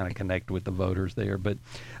phrase to kind of connect with the voters there. But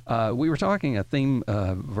we were talking a theme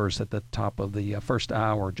verse at the top of the first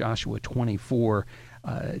hour, Joshua 24.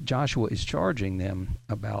 Joshua is charging them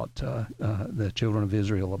about the children of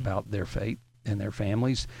Israel about their faith and their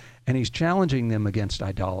families, and he's challenging them against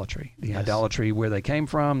idolatry. The idolatry where they came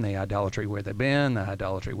from, the idolatry where they've been, the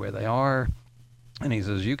idolatry where they are. And he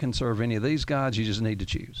says, you can serve any of these gods, you just need to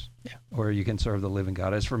choose. Yeah. Or you can serve the living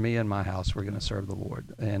God. As for me and my house, we're going to serve the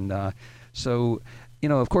Lord. And so,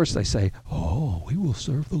 of course they say, oh, we will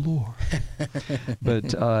serve the Lord.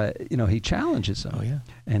 But, he challenges them. Oh, yeah.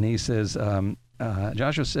 And he says,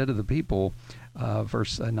 Joshua said to the people,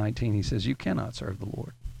 verse 19, he says, you cannot serve the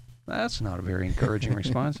Lord. That's not a very encouraging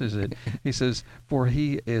response, is it? He says, for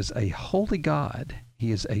he is a holy God.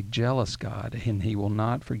 He is a jealous God, and he will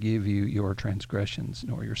not forgive you your transgressions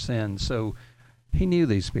nor your sins. So he knew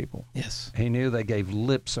these people. Yes. He knew they gave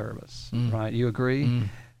lip service, right? You agree?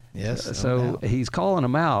 Yes. So he's calling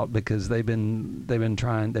them out because they've been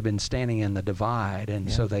standing in the divide, and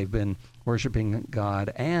so they've been worshiping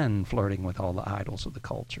God and flirting with all the idols of the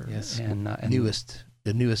culture. Yes. And the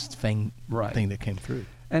newest thing that came through.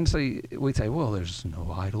 And so we say, well, there's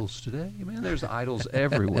no idols today. Man, there's idols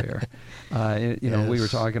everywhere. We were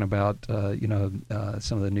talking about,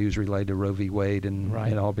 some of the news related to Roe v. Wade and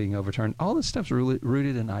it all being overturned. All this stuff's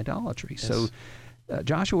rooted in idolatry. Yes. So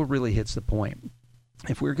Joshua really hits the point.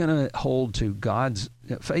 If we're going to hold to God's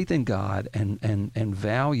faith in God and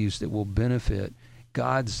values that will benefit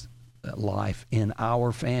God's life in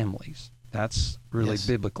our families, that's really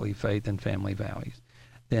biblically faith and family values.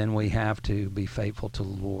 Then we have to be faithful to the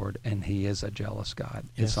Lord, and he is a jealous God.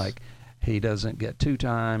 Yes. It's like he doesn't get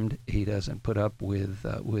two-timed. He doesn't put up with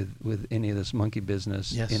any of this monkey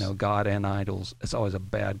business, God and idols. It's always a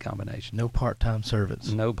bad combination. No part-time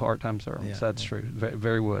servants. No part-time servants. Yeah, that's true.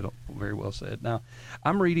 Very well said. Now,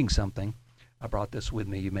 I'm reading something. I brought this with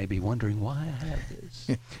me. You may be wondering why I have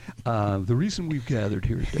this. The reason we've gathered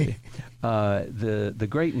here today, the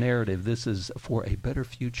great narrative, this is for a better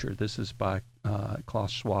future. This is by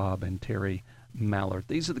Klaus Schwab and Terry Mallard.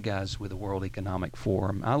 These are the guys with the World Economic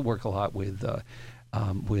Forum. I work a lot with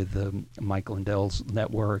Mike Lindell's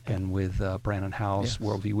network and with Brandon House,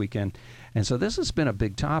 Worldview Weekend. And so this has been a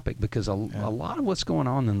big topic because a lot of what's going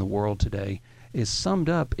on in the world today is summed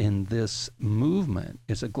up in this movement.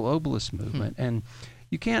 It's a globalist movement. And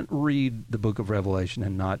you can't read the book of Revelation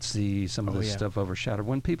and not see some of this stuff overshadowed.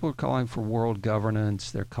 When people are calling for world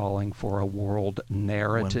governance, they're calling for a world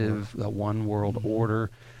narrative, a one world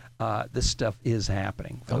order. This stuff is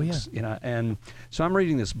happening, folks. You know, and so I'm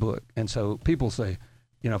reading this book, and so people say,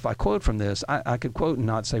 you know, if I quote from this, I could quote and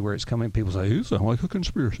not say where it's coming. People say, you sound like a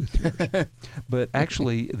conspiracy theorist. But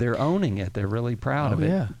actually, they're owning it. They're really proud of it.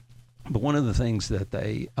 Yeah. But one of the things that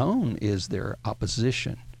they own is their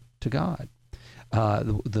opposition to God.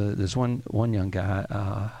 There's one young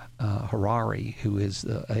guy, Harari, who is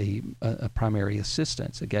a primary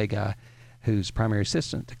assistant, a gay guy who's primary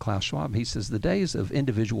assistant to Klaus Schwab. He says the days of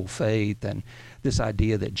individual faith and this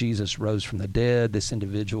idea that Jesus rose from the dead, this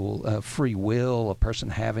individual free will, a person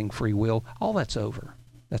having free will, all that's over.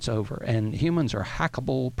 That's over. And humans are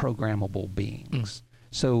hackable, programmable beings.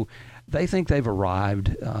 So they think they've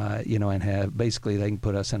arrived, you know, and have basically they can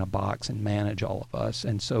put us in a box and manage all of us.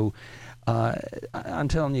 And so I'm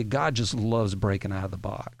telling you, God just loves breaking out of the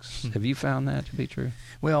box. Have you found that to be true?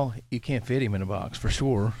 Well, you can't fit him in a box for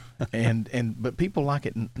sure, but people like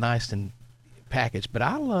it nice and packaged. But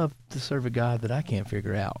I love to serve a God that I can't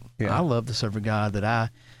figure out. Yeah. I love to serve a God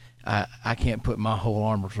that I can't put my whole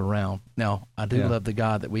arms around. Now, I do love the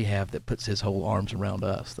God that we have that puts his whole arms around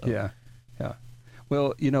us, though. Yeah.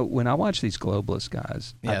 Well, you know, when I watch these globalist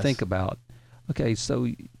guys, I think about, okay, so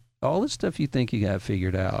all this stuff you think you got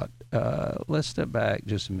figured out, let's step back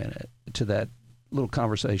just a minute to that little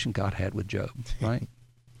conversation God had with Job, right?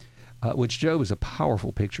 Which Job is a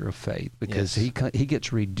powerful picture of faith because he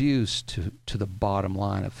gets reduced to the bottom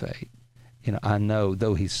line of faith. You know, I know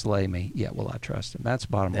though he slay me, yet will I trust him. That's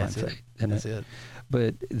bottom line faith. That's it.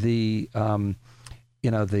 But you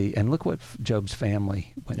know, and look what Job's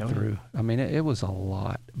family went through. I mean, it was a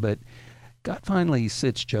lot. But God finally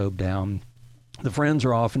sits Job down. The friends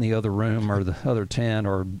are off in the other room or the other tent,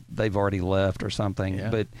 or they've already left or something. Yeah.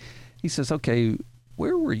 But he says, okay,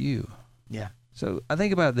 where were you? Yeah. So I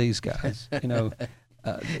think about these guys. You know,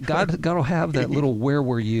 God will have that little "where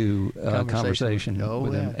were you" conversation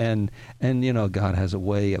with him, and you know, God has a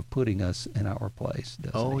way of putting us in our place.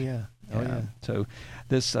 Doesn't he? Yeah. So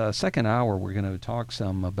this second hour, we're going to talk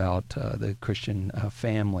some about the Christian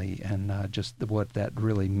family and just what that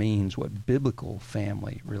really means, what biblical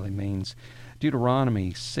family really means.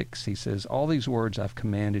 Deuteronomy 6, he says, all these words I've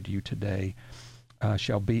commanded you today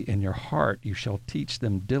shall be in your heart. You shall teach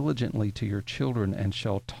them diligently to your children and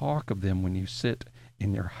shall talk of them when you sit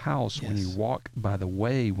in your house, when you walk by the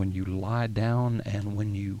way, when you lie down, and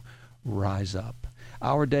when you rise up.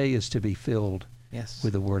 Our day is to be filled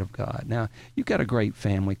with the Word of God. Now, you've got a great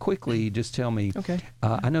family. Quickly, just tell me,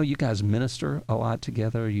 I know you guys minister a lot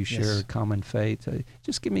together. You share common faith.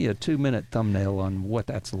 Just give me a 2-minute thumbnail on what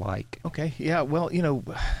that's like. Okay, yeah, well, you know,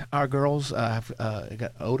 our girls, I've got an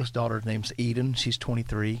oldest daughter named Eden. She's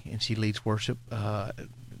 23, and she leads worship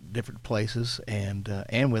different places and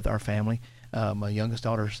with our family. My youngest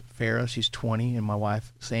daughter's Farrah. She's 20, and my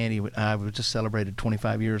wife, Sandy, I just celebrated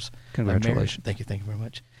 25 years. Congratulations. Thank you very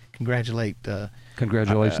much.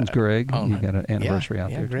 Congratulations, Greg. You got an anniversary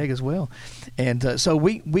out there. Yeah, Greg as well. And so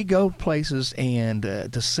we go places and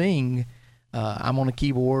to sing. I'm on a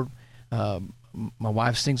keyboard. My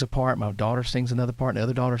wife sings a part. My daughter sings another part. And the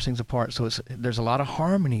other daughter sings a part. So there's a lot of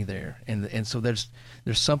harmony there, and so there's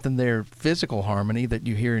something there, physical harmony that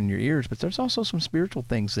you hear in your ears, but there's also some spiritual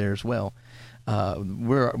things there as well.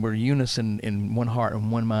 We're unison in one heart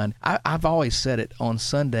and one mind. I've always said it on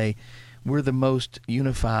Sunday. We're the most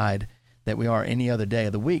unified that we are any other day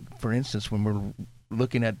of the week. For instance, when we're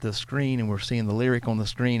looking at the screen and we're seeing the lyric on the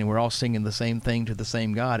screen and we're all singing the same thing to the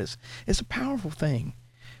same God, it's a powerful thing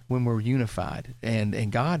when we're unified.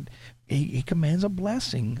 And God, he commands a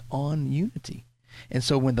blessing on unity. And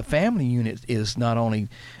so when the family unit is not only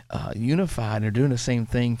unified and they're doing the same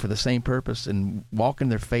thing for the same purpose and walking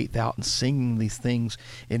their faith out and singing these things,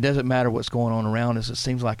 it doesn't matter what's going on around us. It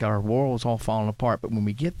seems like our world is all falling apart. But when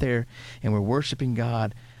we get there and we're worshiping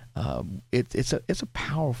God, it's a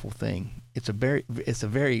powerful thing. It's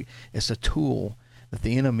a tool that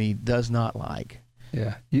the enemy does not like.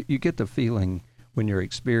 Yeah, you get the feeling when you're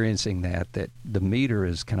experiencing that the meter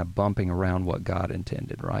is kind of bumping around what God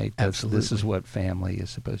intended, right? Absolutely. This is what family is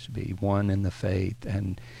supposed to be, one in the faith.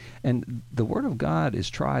 And the Word of God is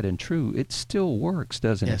tried and true. It still works,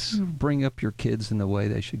 doesn't Yes. it? Bring up your kids in the way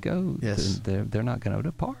they should go. Yes. They're not going to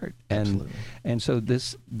depart. Absolutely. And so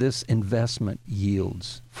this investment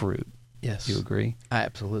yields fruit. Yes. You agree?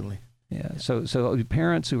 Absolutely. Yeah. So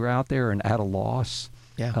parents who are out there and at a loss,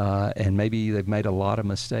 and maybe they've made a lot of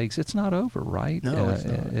mistakes, it's not over, right? No, it's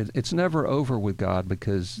not. It's never over with God,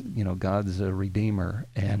 because God's a redeemer,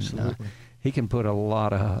 and Absolutely. He can put a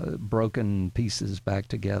lot of broken pieces back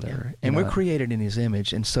together. And we're created in His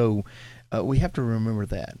image, and so we have to remember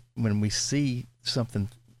that when we see something,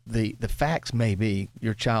 the facts may be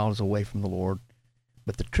your child is away from the Lord,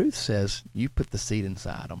 but the truth says you put the seed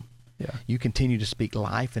inside them. Yeah. You continue to speak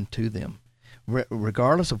life into them.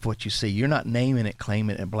 Regardless of what you see, you're not naming it,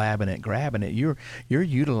 claiming it, blabbing it, grabbing it. You're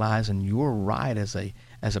utilizing your right as a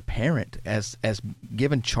parent, as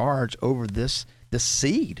given charge over this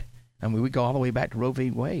seed. I mean, we go all the way back to Roe v.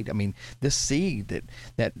 Wade. I mean, this seed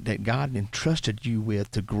that God entrusted you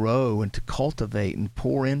with to grow and to cultivate and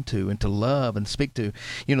pour into and to love and speak to.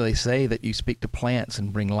 They say that you speak to plants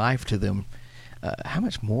and bring life to them. How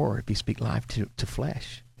much more if you speak life to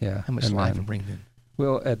flesh? Yeah. How much life it brings in?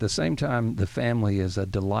 Well, at the same time, the family is a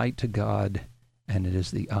delight to God, and it is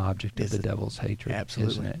the object of the devil's hatred.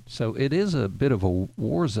 Absolutely. Isn't it? So it is a bit of a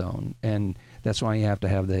war zone, and that's why you have to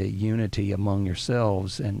have the unity among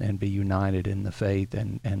yourselves and be united in the faith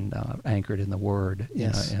and anchored in the Word.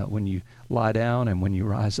 Yes. When you lie down and when you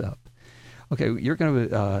rise up. Okay, you're going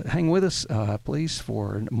to hang with us, please,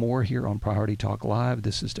 for more here on Priority Talk Live.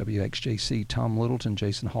 This is WXJC. Tom Littleton,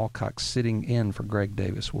 Jason Hallcock sitting in for Greg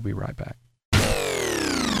Davis. We'll be right back.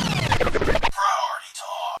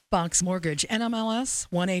 Fox Mortgage, NMLS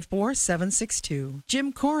 184762.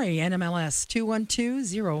 Jim Corey, NMLS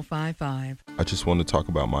 212055. I just want to talk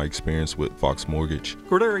about my experience with Fox Mortgage.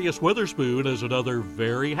 Cordarius Witherspoon is another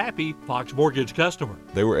very happy Fox Mortgage customer.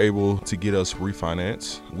 They were able to get us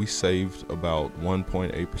refinance. We saved about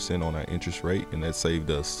 1.8% on our interest rate, and that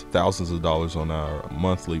saved us thousands of dollars on our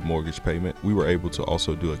monthly mortgage payment. We were able to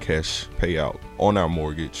also do a cash payout on our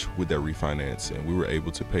mortgage with that refinance, and we were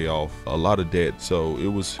able to pay off a lot of debt. So it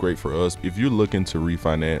was great for us. If you're looking to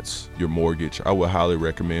refinance your mortgage, I would highly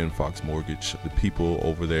recommend Fox Mortgage. The people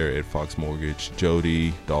over there at Fox Mortgage,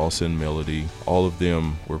 Jody, Dawson, Melody, all of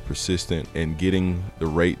them were persistent in getting the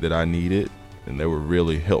rate that I needed, and they were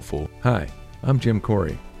really helpful. Hi, I'm Jim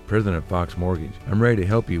Corey, president of Fox Mortgage. I'm ready to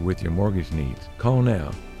help you with your mortgage needs. Call now,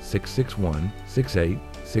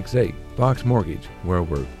 661-6868. Fox Mortgage, where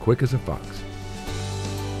we're quick as a fox.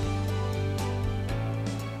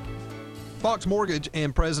 Fox Mortgage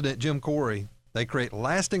and President Jim Corey, they create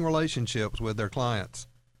lasting relationships with their clients.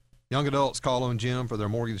 Young adults call on Jim for their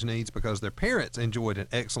mortgage needs because their parents enjoyed an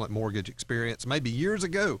excellent mortgage experience maybe years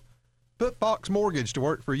ago. Put Fox Mortgage to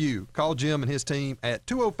work for you. Call Jim and his team at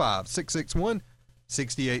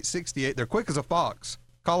 205-661-6868. They're quick as a fox.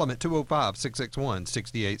 Call them at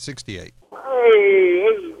 205-661-6868. Hey,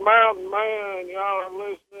 this is Mountain Man. Y'all are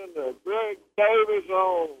listening to Greg Davis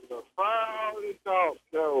on the Priority Talk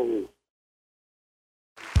Show.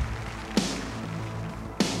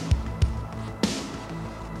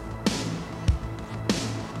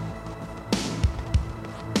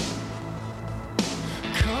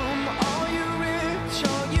 Come, all you rich,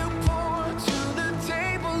 all you poor, to the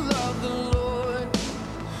table of the Lord.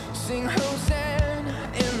 Sing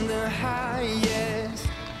Hosanna in the highest.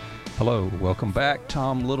 Hello, welcome back.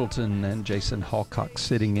 Tom Littleton and Jason Hallcock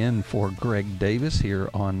sitting in for Greg Davis here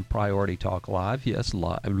on Priority Talk Live. Yes,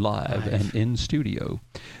 live and in studio.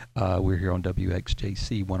 We're here on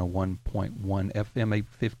WXJC 101.1 FM,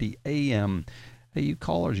 850 AM. Hey, you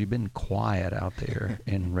callers, you've been quiet out there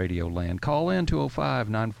in Radio Land. Call in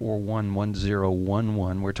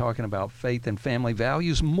 205-941-1011. We're talking about faith and family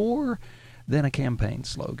values more than a campaign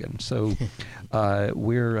slogan. So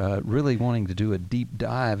we're really wanting to do a deep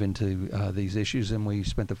dive into these issues, and we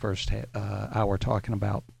spent the first hour talking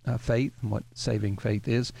about faith and what saving faith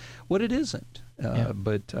is, what it isn't,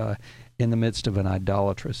 but in the midst of an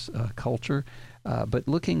idolatrous culture. But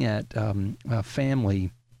looking at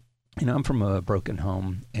family, I'm from a broken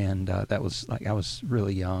home, and that was like I was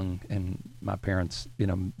really young, and my parents,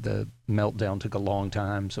 the meltdown took a long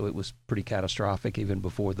time, so it was pretty catastrophic even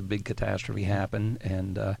before the big catastrophe happened.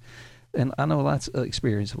 And I know that's the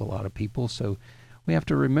experience of a lot of people. So we have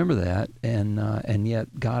to remember that, and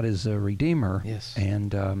yet God is a redeemer. Yes.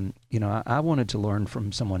 And I wanted to learn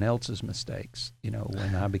from someone else's mistakes.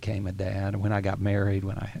 When I became a dad, when I got married,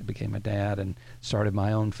 when I became a dad, and started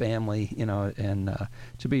my own family. And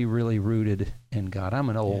to be really rooted in God. I'm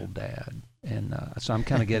an old dad, and so I'm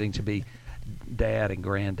kind of getting to be dad and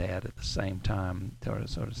granddad at the same time,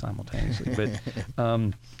 sort of simultaneously. But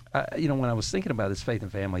when I was thinking about this faith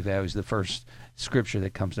and family values, the first scripture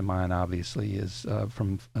that comes to mind, obviously, is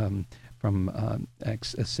from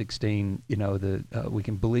Acts 16. We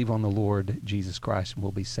can believe on the Lord Jesus Christ and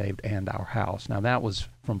we'll be saved, and our house. Now that was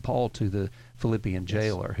from Paul to the Philippian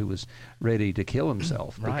jailer who was ready to kill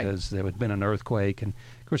himself because there had been an earthquake, and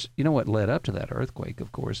of course, what led up to that earthquake,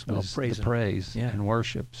 of course, was the praise and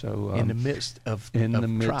worship. So in the midst of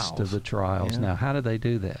midst of the trials. Yeah. Now, how did they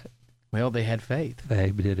do that? Well, they had faith.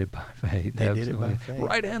 They did it by faith. They did it by faith.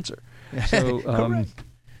 Right answer. So,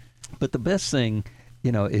 but the best thing,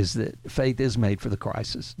 is that faith is made for the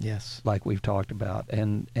crisis. Yes. Like we've talked about,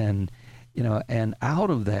 and out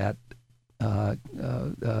of that,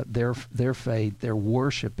 their faith, their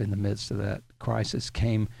worship in the midst of that crisis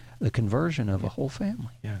came the conversion of a whole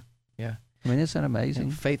family. Yeah. Yeah. I mean, isn't that amazing?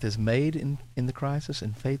 And faith is made in the crisis,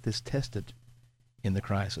 and faith is tested in the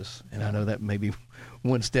crisis. And I know that may be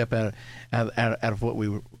one step out of what we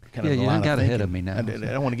were kind of. Yeah, you got ahead of me now. I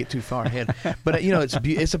don't want to get too far ahead, but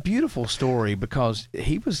it's a beautiful story because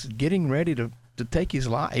he was getting ready to take his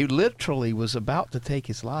life. He literally was about to take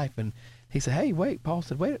his life, and he said, "Hey, wait!" Paul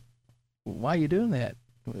said, "Wait, why are you doing that?"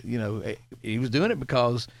 He was doing it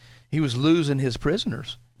because he was losing his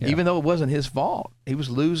prisoners, even though it wasn't his fault. He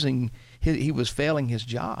was losing. He was failing his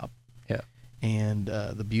job. Yeah, and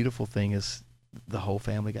the beautiful thing is, the whole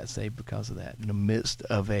family got saved because of that in the midst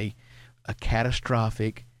of a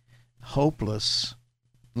catastrophic, hopeless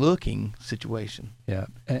looking situation. Yeah.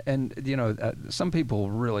 And some people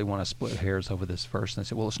really want to split hairs over this verse, and they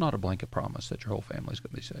say, well, it's not a blanket promise that your whole family is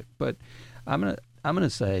going to be saved. But I'm going to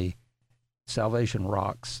say salvation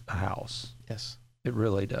rocks a house. Yes. It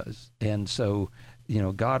really does. And so,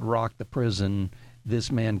 God rocked the prison.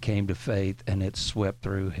 This man came to faith, and it swept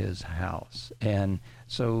through his house. And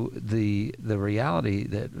so the reality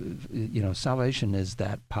that salvation is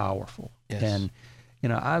that powerful. Yes.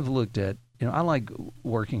 And I've looked at I like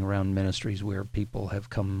working around ministries where people have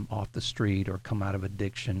come off the street or come out of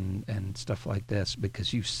addiction and stuff like this,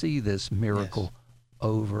 because you see this miracle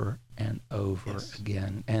over and over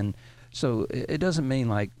again. And so it doesn't mean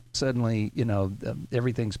like suddenly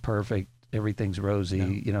everything's perfect. Everything's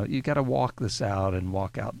rosy. No. You got to walk this out and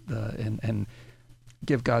walk out and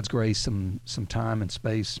give God's grace some time and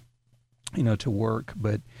space, to work.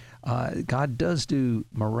 But God does do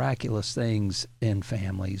miraculous things in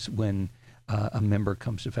families when a member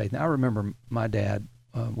comes to faith. Now, I remember my dad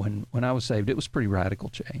when I was saved. It was pretty radical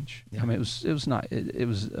change. Yeah. I mean, it was night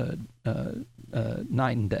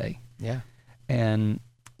and day. Yeah. And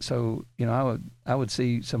so, I would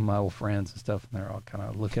see some of my old friends and stuff, and they're all kind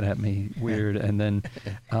of looking at me weird. And then,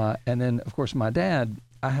 of course, my dad,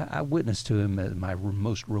 I witnessed to him as my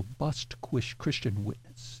most robust Christian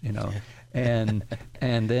witness, and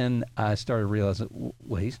then I started realizing,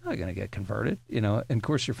 well, he's not going to get converted, And of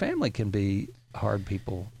course, your family can be hard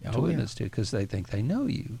people to witness to because they think they know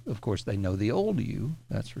you. Of course, they know the old you,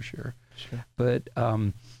 that's for sure. Sure. But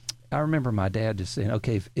I remember my dad just saying,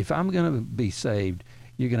 okay, if I'm going to be saved,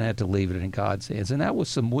 you're going to have to leave it in God's hands. And that was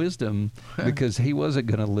some wisdom because he wasn't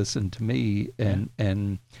going to listen to me.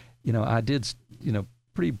 And I did,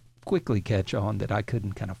 pretty quickly catch on that I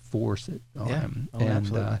couldn't kind of force it on him. Oh,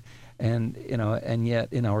 absolutely. And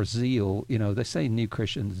yet in our zeal, they say new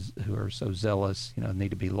Christians who are so zealous,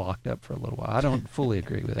 need to be locked up for a little while. I don't fully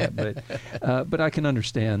agree with that, but I can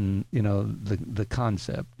understand, the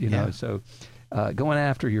concept, so. Going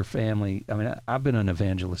after your family. I mean, I've been an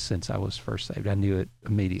evangelist since I was first saved. I knew it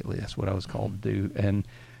immediately. That's what I was called to do. And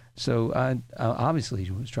so I obviously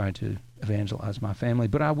was trying to evangelize my family.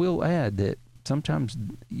 But I will add that sometimes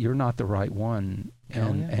you're not the right one,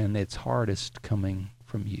 and it's hardest coming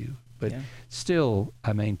from you. But still,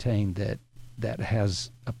 I maintain that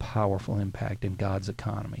has a powerful impact in God's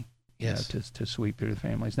economy. Yes. To sweep through the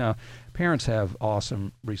families. Now, parents have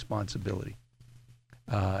awesome responsibility.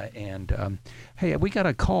 Hey, we got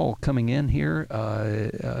a call coming in here.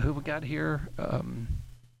 Who we got here?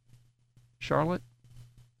 Charlotte?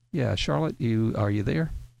 Yeah, Charlotte, are you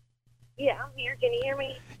there? Yeah, I'm here. Can you hear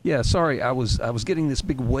me? Yeah, sorry, I was getting this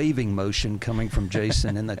big waving motion coming from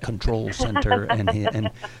Jason in the control center,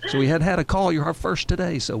 and so we had a call. You're our first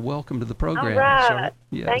today, so welcome to the program. All right. Charlotte.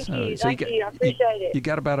 Yeah, Thank you. I appreciate it. You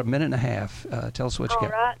got about a minute and a half. Tell us what you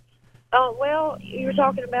got. All right. Well, you were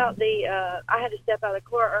talking about I had to step out of the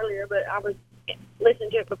car earlier, but I was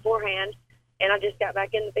listening to it beforehand, and I just got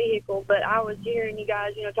back in the vehicle. But I was hearing you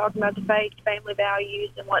guys, talking about the faith, family values,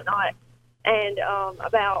 and whatnot, and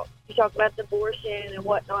you talking about abortion and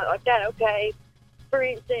whatnot like that. Okay, for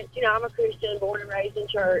instance, I'm a Christian, born and raised in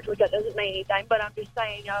church, which that doesn't mean anything, but I'm just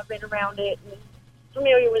saying, I've been around it and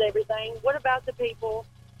familiar with everything. What about the people?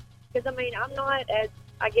 Because, I'm not as,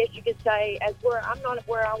 I guess you could say, I'm not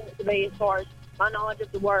where I want to be as far as my knowledge of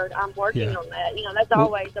the word. I'm working on that. That's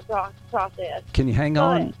always a process. Can you hang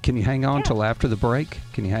on? Can you hang on till after the break?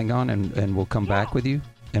 Can you hang on and we'll come back with you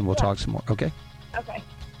and we'll talk some more, okay? Okay.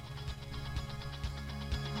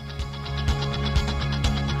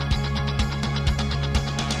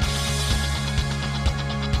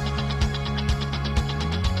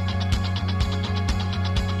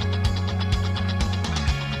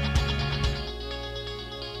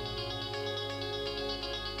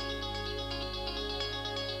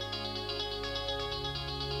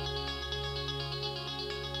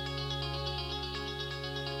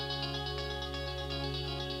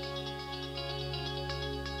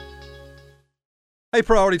 Hey,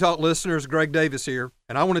 Priority Talk listeners, Greg Davis here,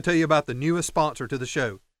 and I want to tell you about the newest sponsor to the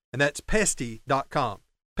show, and that's Pesty.com.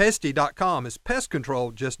 Pesty.com is pest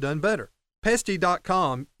control just done better.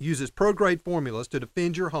 Pesty.com uses pro-grade formulas to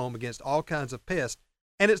defend your home against all kinds of pests,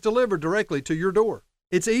 and it's delivered directly to your door.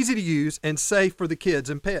 It's easy to use and safe for the kids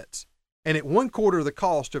and pets. And at 1/4 the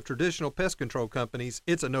cost of traditional pest control companies,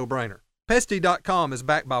 it's a no-brainer. Pesty.com is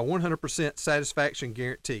backed by 100% satisfaction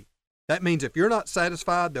guarantee. That means if you're not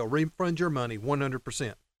satisfied, they'll refund your money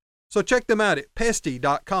 100%. So check them out at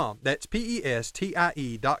Pesty.com. That's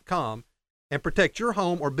PESTIE.com, and protect your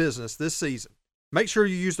home or business this season. Make sure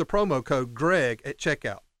you use the promo code GREG at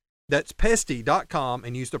checkout. That's Pesty.com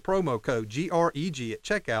and use the promo code GREG at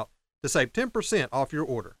checkout to save 10% off your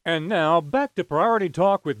order. And now, back to Priority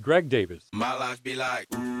Talk with Greg Davis. My life be like,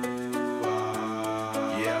 yeah.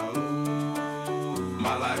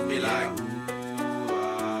 My life be like,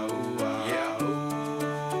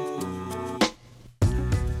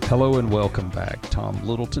 Hello and welcome back. Tom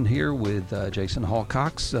Littleton here with Jason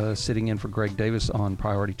Hallcox, sitting in for Greg Davis on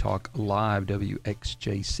Priority Talk Live,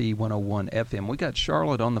 WXJC 101 FM. We got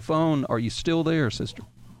Charlotte on the phone. Are you still there, sister?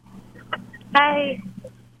 Hey.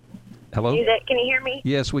 Hello? Can you hear me?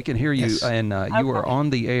 Yes, we can hear you, Yes. and you are on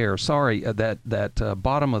the air. Sorry, that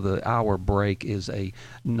bottom of the hour break is a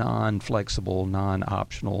non-flexible,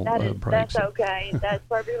 non-optional break. That's okay. That's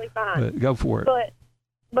perfectly fine. Go for it.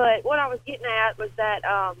 But what I was getting at was that,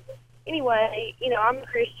 anyway, I'm a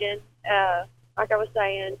Christian, like I was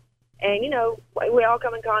saying, and, we all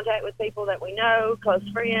come in contact with people that we know, close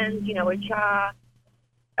friends, we try,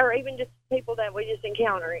 or even just people that we just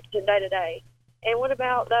encounter day to day. And what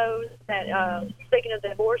about those that, speaking of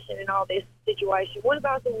the abortion and all this situation, what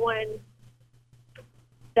about the ones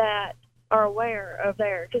that are aware of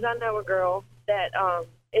because I know a girl that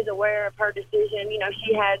is aware of her decision.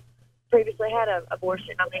 She had previously had an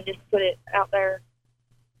abortion. Just put it out there,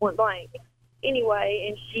 point blank. Anyway,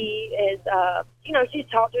 and she is, she's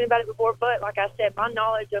talked to me about it before, but like I said, my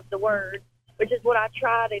knowledge of the word, which is what I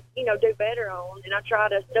try to, do better on, and I try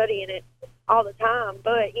to study in it all the time,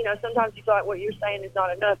 but, sometimes you feel like what you're saying is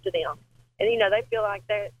not enough to them. And, they feel like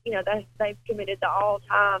that, they've committed the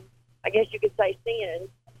all-time, I guess you could say, sin,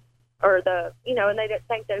 or and they don't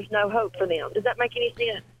think there's no hope for them. Does that make any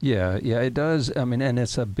sense? Yeah, it does. And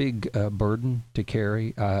it's a big burden to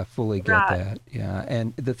carry. I fully get that. Yeah,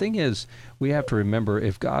 and the thing is, we have to remember,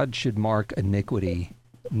 if God should mark iniquity,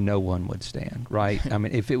 no one would stand, right?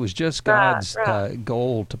 If it was just God's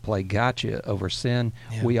goal to play gotcha over sin,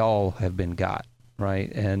 we all have been got.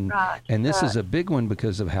 Right, and this is a big one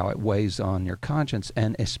because of how it weighs on your conscience,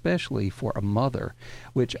 and especially for a mother,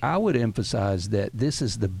 which I would emphasize that this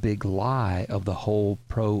is the big lie of the whole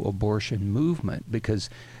pro-abortion movement,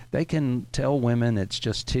 because they can tell women it's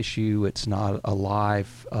just tissue, it's not a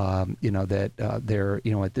life, that they're,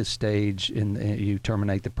 at this stage, you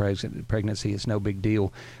terminate the pregnancy, it's no big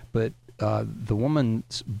deal, but the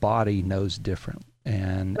woman's body knows different,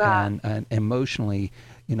 and emotionally,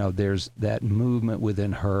 there's that movement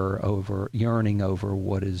within her over yearning over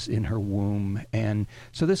what is in her womb. And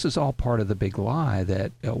so this is all part of the big lie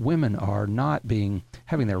that women are not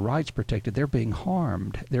having their rights protected. They're being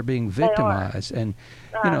harmed. They're being victimized. And,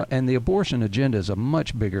 and the abortion agenda is a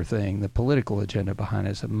much bigger thing. The political agenda behind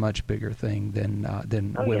it is a much bigger thing than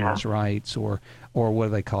women's rights or what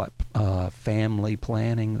do they call it? Family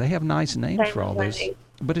planning. They have nice names for all this.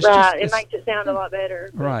 But it's it makes it sound a lot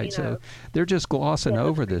better. Right. So they're just glossing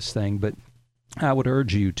over this thing. But I would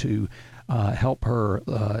urge you to help her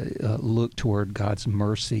look toward God's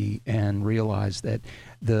mercy and realize that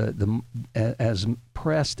as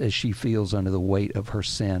pressed as she feels under the weight of her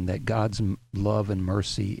sin, that God's love and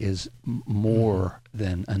mercy is more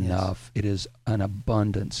than enough. It is an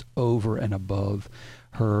abundance over and above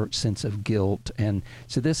her sense of guilt. And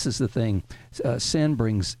so this is the thing. Sin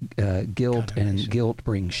brings guilt, and guilt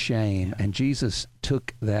brings shame. And Jesus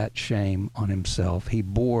took that shame on himself. He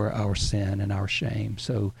bore our sin and our shame.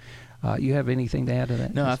 So you have anything to add to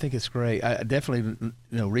that? No, I think it's great. I definitely,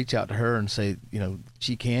 reach out to her and say,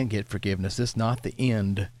 she can get forgiveness. It's not the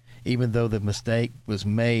end. Even though the mistake was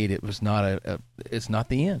made, it was not it's not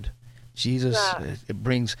the end. Jesus, it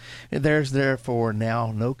brings, there's therefore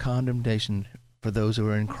now no condemnation for those who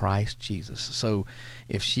are in Christ Jesus. So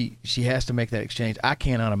if she has to make that exchange, I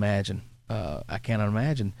cannot imagine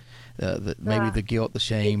maybe the guilt, the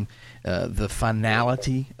shame, the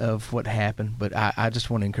finality of what happened. But I just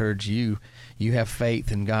want to encourage you. You have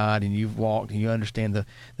faith in God, and you've walked, and you understand the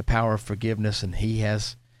power of forgiveness, and He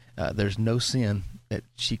has. There's no sin that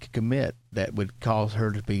she could commit that would cause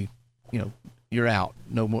her to be, you're out.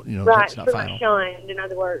 No more. Right. It's not final. Shined, in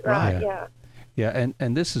other words. Right. Yeah. Yeah,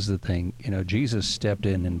 and this is the thing, Jesus stepped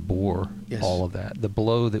in and bore all of that. The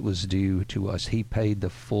blow that was due to us, He paid the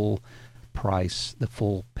full price, the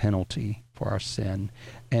full penalty for our sin.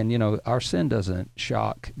 And, our sin doesn't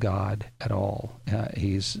shock God at all.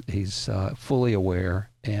 He's fully aware,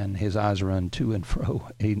 and His eyes run to and fro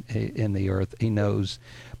in the earth. He knows,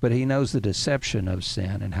 but He knows the deception of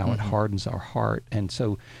sin and how it hardens our heart. And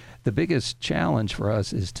so the biggest challenge for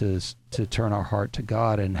us is to turn our heart to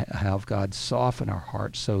God and have God soften our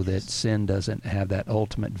hearts so that sin doesn't have that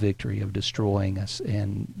ultimate victory of destroying us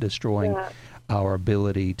and destroying our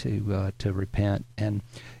ability to repent. And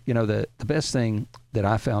the best thing that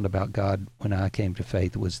I found about God when I came to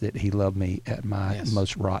faith was that He loved me at my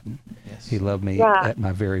most rotten. He loved me at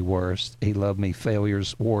my very worst. He loved me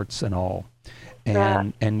failures, warts, and all.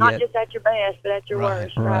 And not yet, just at your best, but at your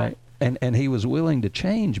worst. Right. And He was willing to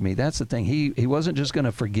change me. That's the thing. He wasn't just going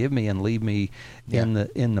to forgive me and leave me in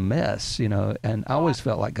the mess, And I always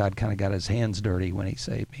felt like God kind of got His hands dirty when He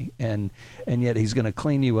saved me, and yet He's going to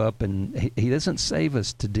clean you up. And He doesn't save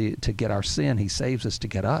us to get our sin. He saves us to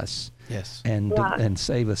get us. Yes. And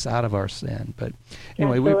save us out of our sin. But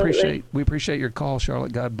anyway, we appreciate your call,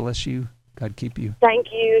 Charlotte. God bless you. God keep you. Thank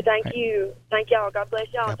you. Thank y'all. God bless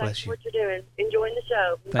y'all. Thanks for what you're doing. Enjoying the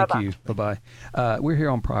show. Thank you. Bye-bye. We're here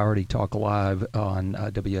on Priority Talk Live on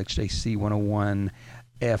WXJC 101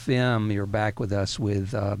 FM. You're back with us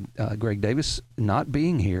with Greg Davis not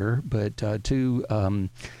being here, but two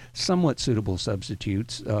somewhat suitable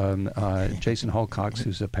substitutes. Jason Holcox,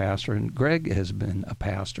 who's a pastor, and Greg has been a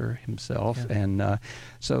pastor himself. Yeah. And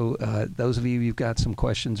so those of you've got some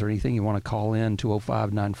questions or anything you want to call in,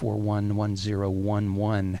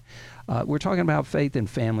 205-941-1011. We're talking about faith and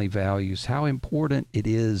family values, how important it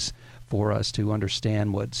is for us to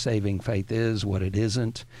understand what saving faith is, what it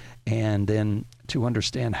isn't, and then to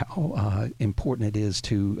understand how important it is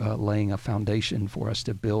to laying a foundation for us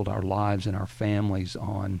to build our lives and our families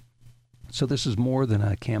on. So this is more than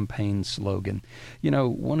a campaign slogan.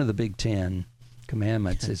 One of the Big Ten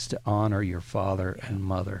commandments is to honor your father and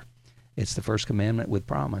mother. It's the first commandment with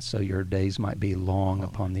promise, so your days might be long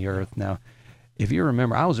upon the earth. Now, if you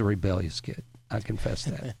remember, I was a rebellious kid. I confess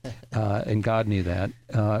that. And God knew that.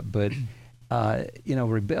 But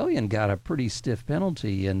rebellion got a pretty stiff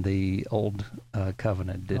penalty in the old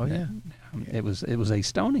covenant, didn't it? It was a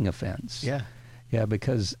stoning offense. Yeah. Yeah,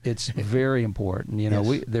 because it's very important.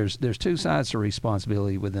 There's two sides to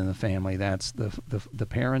responsibility within the family. That's the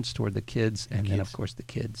parents toward the kids, and then of course the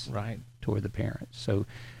kids toward the parents. So,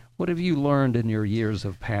 what have you learned in your years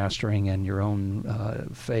of pastoring and your own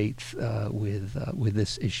faith with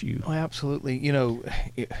this issue? Oh, absolutely.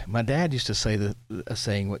 My dad used to say a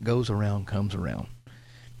saying, "What goes around comes around."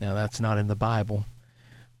 Now that's not in the Bible,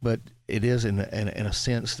 but it is in a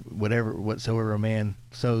sense. Whatsoever a man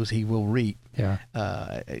sows, he will reap. Yeah.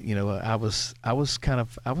 I was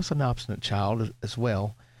an obstinate child as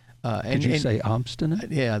well. Did you say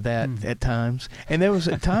obstinate? Yeah, that at times, and there was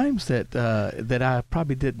at times that I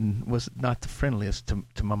probably was not the friendliest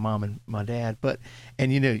to my mom and my dad. But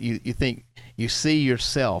you think you see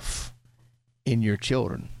yourself in your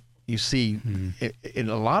children. You see, and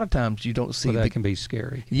a lot of times you don't see. Well, that can be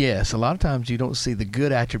scary. Yes, a lot of times you don't see the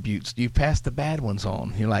good attributes. You pass the bad ones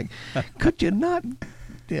on. You're like, could you not?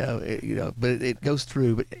 But it goes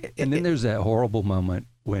through. But and then there's that horrible moment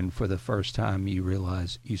when, for the first time, you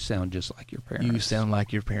realize you sound just like your parents. You sound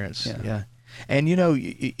like your parents. Yeah. And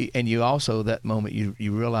and you also that moment you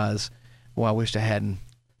realize, well, I wished I hadn't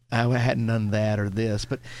I hadn't done that or this.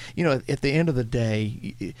 But, at the end of the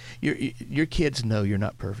day, your kids know you're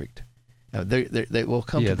not perfect. They will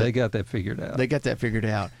come. Yeah, they got that figured out. They got that figured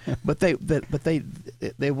out. but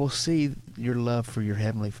they will see your love for your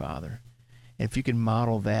Heavenly Father, and if you can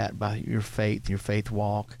model that by your faith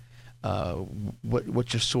walk,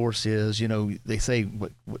 what your source is. They say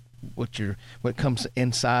what comes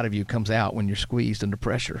inside of you comes out when you're squeezed under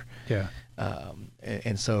pressure. Yeah.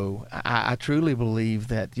 And so I truly believe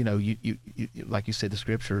that you like you said, the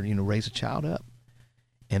Scripture, raise a child up,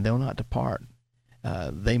 and they'll not depart.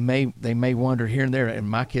 They may wander here and there, and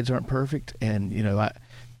my kids aren't perfect, and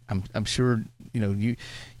I'm sure you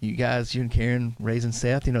guys, you and Karen raising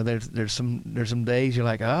Seth, there's some days you're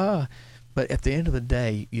like but at the end of the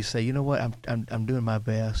day you say, you know what, I'm doing my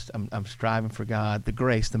best. I'm striving for God, the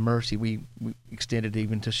grace, the mercy we extended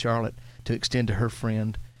even to Charlotte to extend to her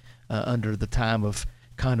friend under the time of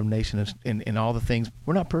condemnation and all the things.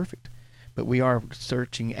 We're not perfect, but we are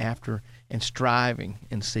searching after and striving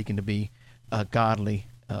and seeking to be a godly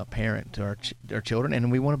parent to our children, and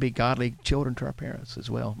we want to be godly children to our parents as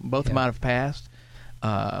well. Both might have passed,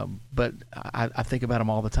 but I think about them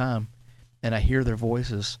all the time, and I hear their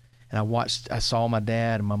voices, and I saw my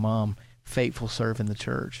dad and my mom faithful serve in the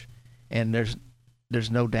church, and there's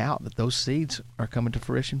no doubt that those seeds are coming to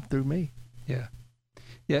fruition through me. Yeah.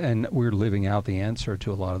 Yeah, and we're living out the answer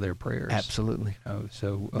to a lot of their prayers. Absolutely.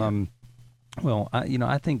 Well,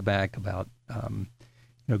 I think back about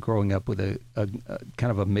growing up with a kind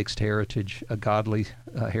of a mixed heritage, a godly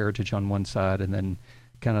heritage on one side, and then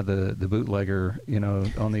kind of the bootlegger,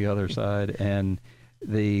 on the other side, and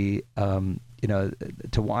the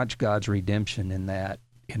to watch God's redemption in that,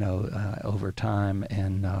 over time,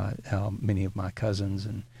 and how many of my cousins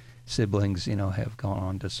and siblings, have gone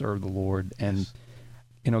on to serve the Lord, and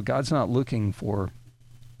God's not looking for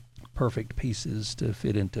perfect pieces to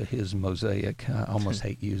fit into His mosaic. I almost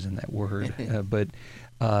hate using that word, but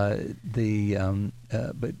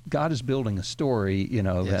God is building a story.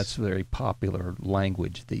 Yes. That's very popular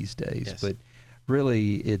language these days. Yes. But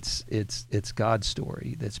really, it's God's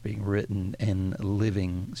story that's being written in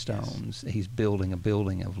living stones. Yes. He's building a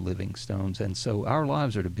building of living stones, and so our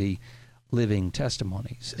lives are to be living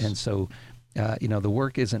testimonies. Yes. And so, the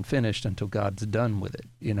work isn't finished until God's done with it.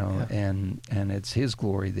 And it's His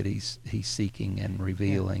glory that He's seeking and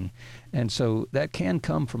revealing. Yeah. And so that can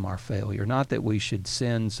come from our failure. Not that we should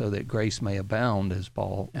sin so that grace may abound, as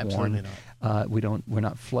Paul warned. We're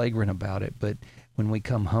not flagrant about it, but when we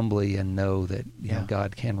come humbly and know that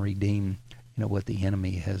God can redeem what the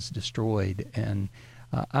enemy has destroyed, and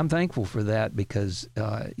I'm thankful for that, because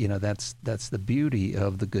that's the beauty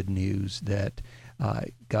of the good news, that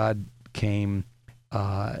God came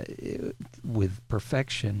with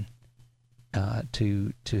perfection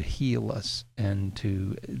to heal us and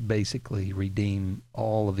to basically redeem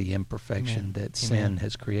all of the imperfection that sin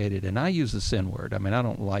has created. And I use the sin word. I mean, I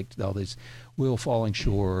don't like all this will falling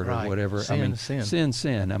short or whatever. Sin.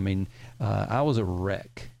 I mean, I was a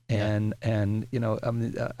wreck. And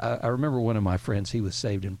I remember one of my friends, he was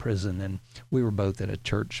saved in prison, and we were both at a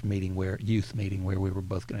church meeting, youth meeting, where we were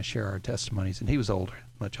both going to share our testimonies, and he was older,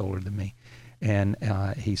 much older than me. And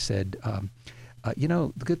he said,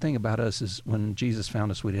 the good thing about us is when Jesus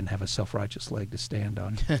found us, we didn't have a self-righteous leg to stand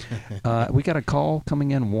on. We got a call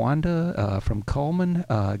coming in, Wanda from Coleman.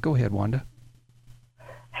 Go ahead, Wanda.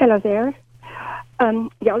 Hello there.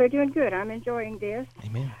 Y'all are doing good. I'm enjoying this.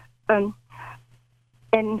 Amen.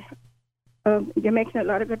 And you're making a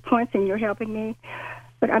lot of good points, and you're helping me.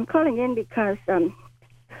 But I'm calling in because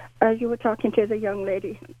as you were talking to the young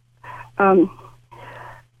lady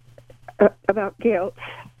about guilt,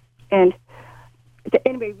 and the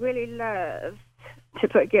enemy really loves to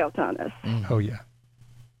put guilt on us. Oh yeah.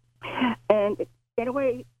 And in a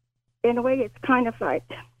way, it's kind of like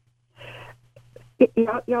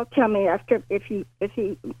y'all tell me after if you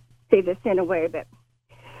see this in a way, but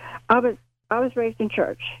I was raised in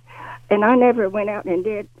church, and I never went out and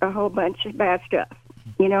did a whole bunch of bad stuff,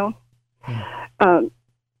 I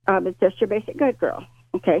was just your basic good girl,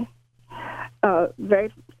 okay?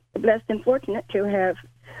 Very blessed and fortunate to have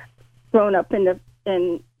grown up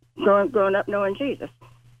grown up knowing Jesus.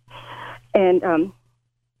 And,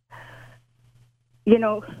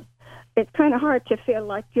 it's kind of hard to feel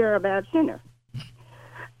like you're a bad sinner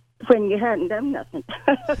when you hadn't done nothing,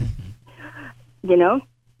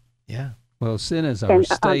 Yeah. Well, sin is our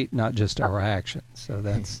state, not just our actions. So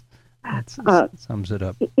that sums it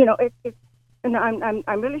up.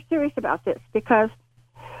 I'm really serious about this, because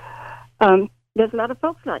there's a lot of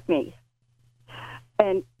folks like me,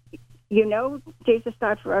 and Jesus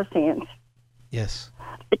died for our sins. Yes.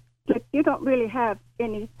 that you don't really have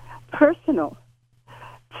any personal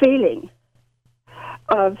feeling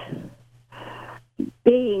of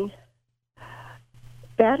being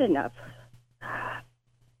bad enough,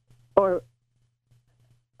 or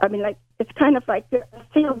I mean, like, it's kind of like you're a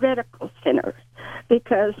theoretical sinner,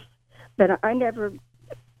 because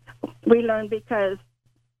we learned because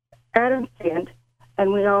Adam sinned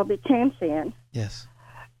and we all became sin. Yes.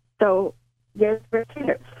 So, yes, we're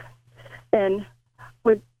sinners. And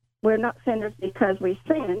we're not sinners because we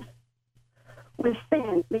sin. We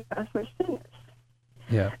sin because we're sinners.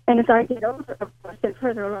 Yeah. And as I get older, of course, and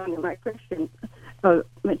further along in my Christian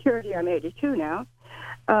maturity, I'm 82 now,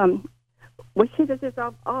 we see that there's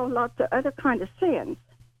all lots of other kind of sins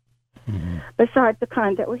besides the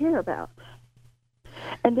kind that we hear about.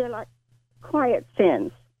 And they're like quiet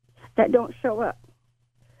sins that don't show up.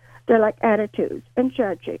 They're like attitudes and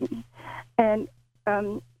judging and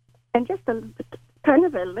just a kind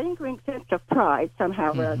of a lingering sense of pride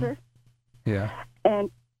somehow or other. Yeah. And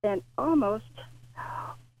almost,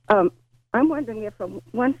 I'm wondering if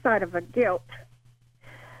one side of a guilt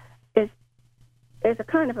is a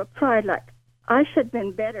kind of a pride, like, I should have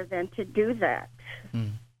been better than to do that.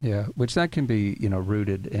 Yeah, which that can be,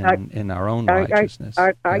 rooted in our own righteousness.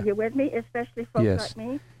 Are you with me, especially folks like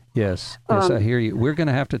me? Yes, I hear you. We're going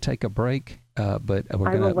to have to take a break, but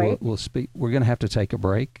we'll speak. We're going to have to take a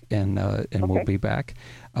break, and we'll be back.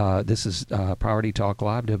 This is Priority Talk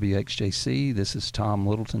Live, WXJC. This is Tom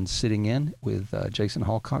Littleton sitting in with Jason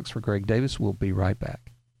Hallcox for Greg Davis. We'll be right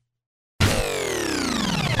back.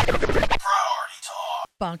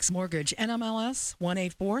 Fox Mortgage, NMLS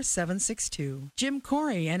 184762. Jim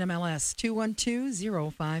Corey, NMLS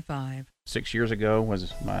 212055. 6 years ago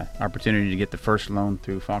was my opportunity to get the first loan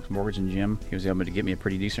through Fox Mortgage and Jim. He was able to get me a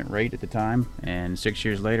pretty decent rate at the time, and 6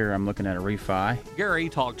 years later I'm looking at a refi. Gary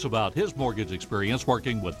talks about his mortgage experience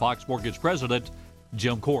working with Fox Mortgage President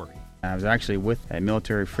Jim Corey. I was actually with a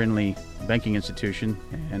military-friendly banking institution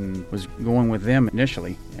and was going with them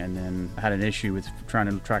initially, and then I had an issue with trying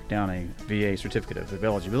to track down a VA certificate of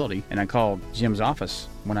eligibility, and I called Jim's office.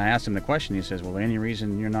 When I asked him the question, he says, well, any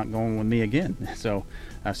reason you're not going with me again? So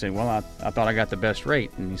I said, well, I thought I got the best rate,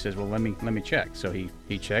 and he says, well, let me check. So he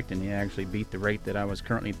checked, and he actually beat the rate that I was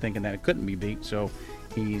currently thinking that it couldn't be beat. So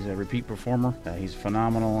he's a repeat performer. He's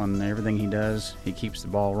phenomenal on everything he does. He keeps the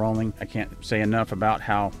ball rolling. I can't say enough about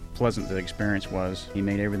how pleasant the experience was. He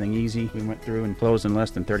made everything easy. We went through and closed in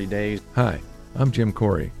less than 30 days. Hi, I'm Jim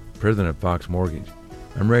Corey, president of Fox Mortgage.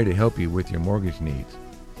 I'm ready to help you with your mortgage needs.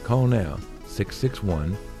 Call now,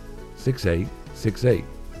 661-6868.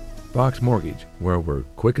 Fox Mortgage, where we're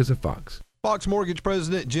quick as a fox. Fox Mortgage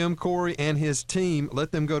President Jim Corey and his team,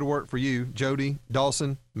 let them go to work for you. Jody,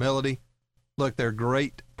 Dawson, Melody. Look, they're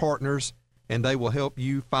great partners, and they will help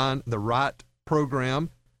you find the right program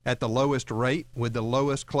at the lowest rate with the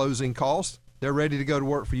lowest closing costs. They're ready to go to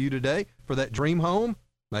work for you today for that dream home,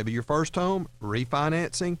 maybe your first home,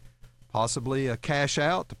 refinancing, possibly a cash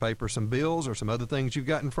out to pay for some bills or some other things you've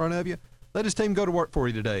got in front of you. Let his team go to work for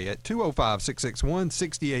you today at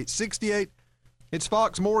 205-661-6868. It's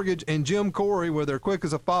Fox Mortgage and Jim Corey, where they're quick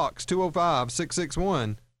as a fox,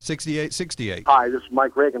 205-661-6868. Hi, this is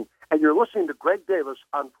Mike Reagan, and you're listening to Greg Davis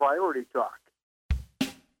on Priority Talk.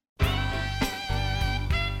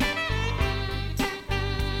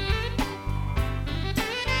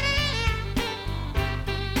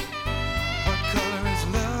 What color is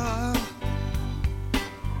love?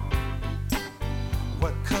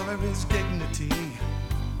 What color is dignity?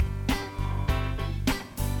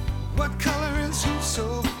 What color is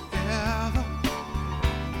whosoever?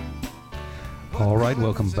 All right,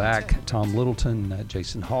 welcome back. Tom Littleton,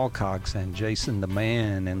 Jason Hallcox, and Jason the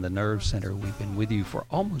Man in the Nerve Center. We've been with you for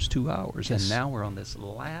almost 2 hours, and now we're on this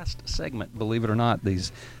last segment. Believe it or not,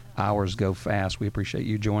 these hours go fast. We appreciate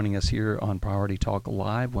you joining us here on Priority Talk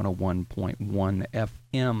Live, 101.1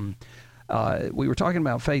 FM. We were talking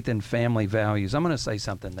about faith and family values. I'm going to say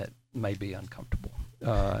something that may be uncomfortable.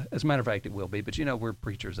 As a matter of fact, it will be. But, we're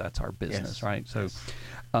preachers. That's our business, right? So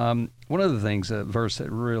one of the things, a verse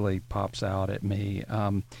that really pops out at me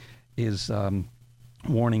is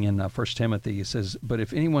warning in 1 Timothy. It says, but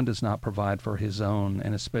if anyone does not provide for his own,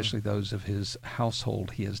 and especially those of his household,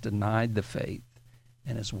 he has denied the faith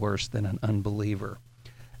and is worse than an unbeliever.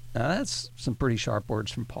 Now, that's some pretty sharp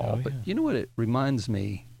words from Paul. But you know what? It reminds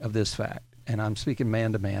me of this fact. And I'm speaking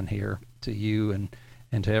man to man here to you and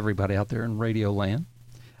to everybody out there in radio land.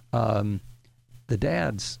 The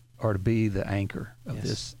dads are to be the anchor of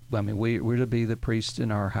this. I mean, we're to be the priest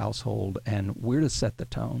in our household, and we're to set the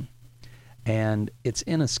tone. And it's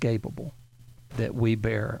inescapable that we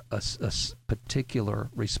bear a particular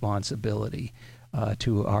responsibility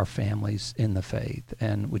to our families in the faith.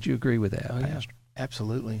 And would you agree with that, Pastor?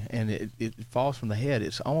 Absolutely. And it falls from the head.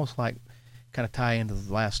 It's almost like, kind of tie into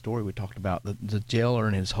the last story we talked about, the jailer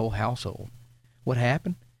and his whole household. What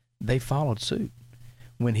happened? They followed suit.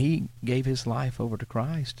 When he gave his life over to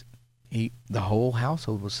Christ, the whole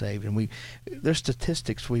household was saved. And there's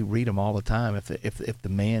statistics, we read them all the time. If the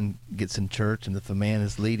man gets in church and if the man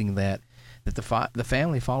is leading that the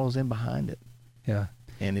family follows in behind it. Yeah.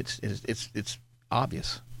 And it's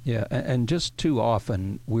obvious. Yeah, and just too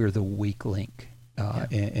often we're the weak link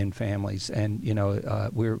in families, and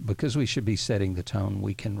because we should be setting the tone,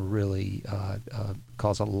 we can really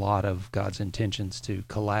cause a lot of God's intentions to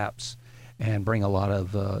collapse and bring a lot of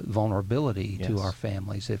vulnerability to our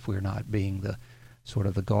families if we're not being the sort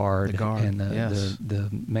of the guard and the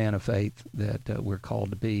man of faith that we're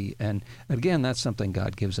called to be. And again, that's something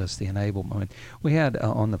God gives us the enablement. We had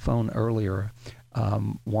on the phone earlier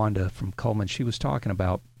Wanda from Coleman. She was talking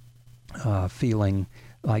about feeling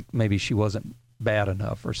like maybe she wasn't bad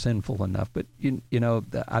enough or sinful enough, but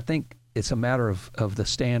I think it's a matter of the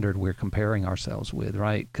standard we're comparing ourselves with,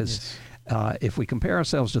 right? Because if we compare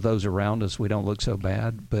ourselves to those around us, we don't look so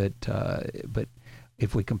bad, but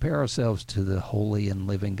if we compare ourselves to the holy and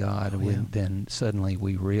living God, then suddenly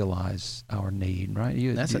we realize our need, right?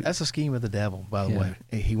 That's a scheme of the devil, by the way.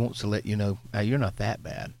 He wants to let you know, you're not that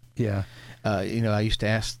bad. Yeah. I used to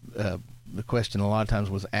ask the question, a lot of times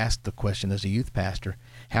was asked the question as a youth pastor,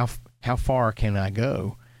 how far can I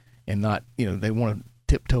go? And not, they want to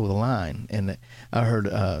tiptoe the line. And I heard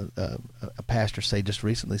a pastor say just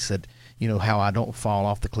recently, said, how I don't fall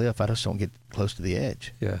off the cliff, I just don't get close to the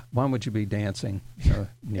edge. Yeah. Why would you be dancing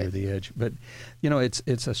near the edge? But,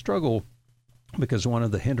 it's a struggle, because one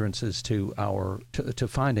of the hindrances to to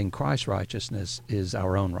finding Christ's righteousness is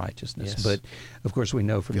our own righteousness. Yes. But of course we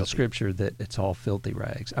know from the Scripture that it's all filthy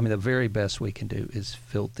rags. I mean, the very best we can do is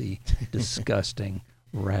filthy, disgusting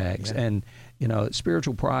rags. Yeah. And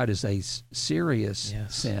spiritual pride is a serious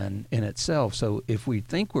sin in itself. So if we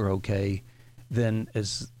think we're okay, then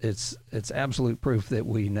it's absolute proof that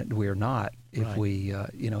we're not. If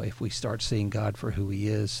if we start seeing God for who He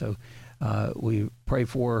is. So. We pray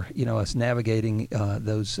for us navigating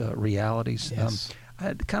those realities. Yes.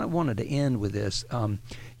 I kind of wanted to end with this.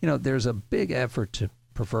 There's a big effort to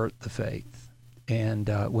pervert the faith, and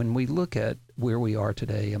when we look at where we are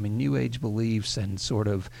today, I mean, New Age beliefs and sort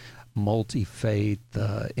of multi-faith,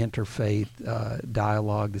 interfaith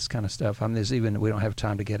dialogue, this kind of stuff. I mean, we don't have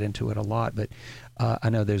time to get into it a lot, but I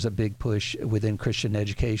know there's a big push within Christian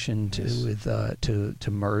education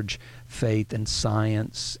to merge faith and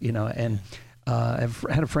science, and I've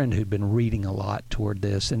had a friend who'd been reading a lot toward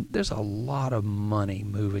this, and there's a lot of money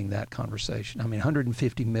moving that conversation. I mean,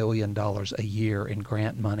 $150 million a year in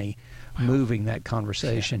grant money moving that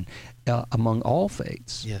conversation among all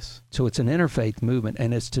faiths. Yes. So it's an interfaith movement,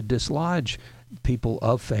 and it's to dislodge people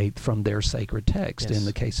of faith from their sacred text. Yes. In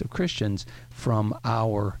the case of Christians, from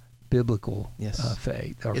our biblical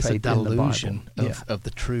faith, or it's faith a in the Bible. delusion of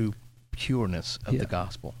the true pureness of the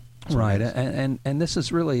gospel. Right, and this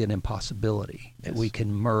is really an impossibility that we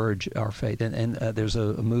can merge our faith. And there's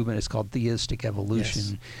a movement. It's called theistic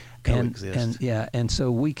evolution, and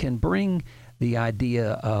so we can bring the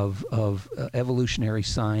idea of evolutionary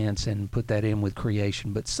science and put that in with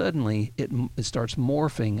creation, but suddenly it starts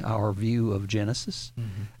morphing our view of Genesis.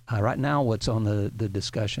 Mm-hmm. Right now, what's on the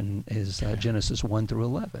discussion is Genesis 1 through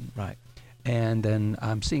 11. Right. And then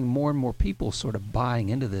I'm seeing more and more people sort of buying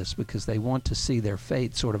into this because they want to see their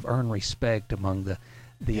faith sort of earn respect among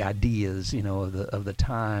the ideas, of the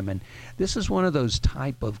time. And this is one of those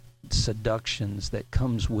type of seductions that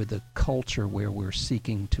comes with a culture where we're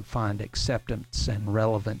seeking to find acceptance and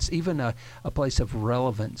relevance, even a place of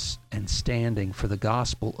relevance and standing for the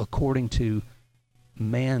gospel according to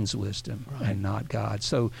man's wisdom and not God.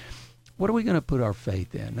 So what are we going to put our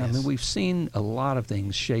faith in? I mean, we've seen a lot of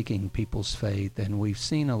things shaking people's faith, and we've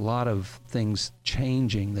seen a lot of things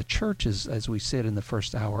changing. The church is, as we said in the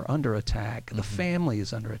first hour, under attack. Mm-hmm. The family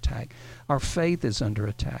is under attack. Our faith is under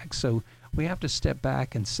attack. So we have to step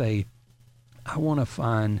back and say, I want to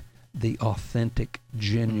find the authentic,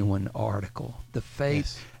 genuine article, the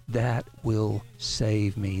faith that will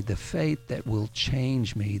save me, the faith that will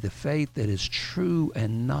change me, the faith that is true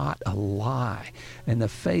and not a lie, and the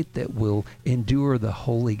faith that will endure the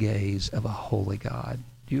holy gaze of a holy God.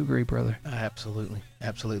 Do you agree, brother? Absolutely.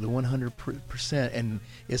 Absolutely. 100%. And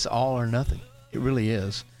it's all or nothing. It really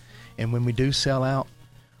is. And when we do sell out,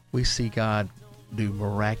 we see God do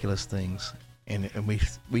miraculous things. And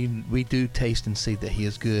we do taste and see that He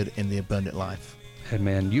is good in the abundant life.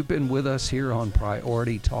 Amen. You've been with us here on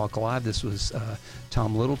Priority Talk Live. This was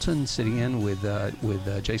Tom Littleton sitting in with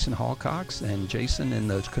Jason Hallcox, and Jason in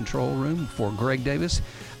the control room for Greg Davis.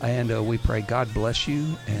 And we pray God bless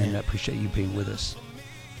you and appreciate you being with us.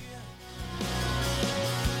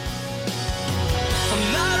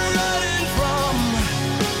 I'm not running from,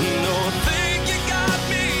 no, I think you got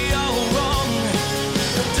me all wrong.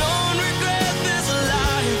 I don't regret this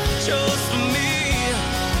life chose for me.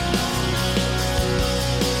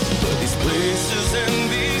 But these places and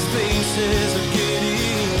these faces are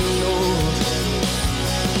getting old.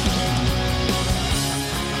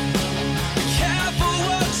 Be careful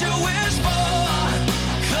what you wish for,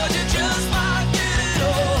 'cause you just might get it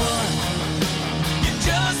all. You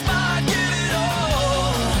just might get it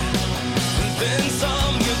all, and then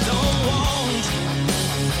some you don't want.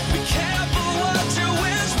 Be careful what you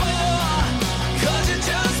wish for, 'cause you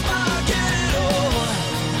just might get it all.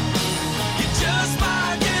 You just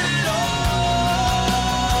might get it all,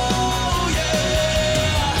 yeah.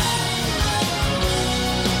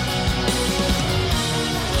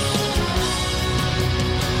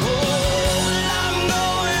 Oh, well, I'm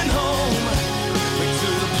going home, to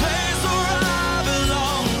the place where I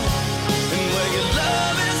belong, and where your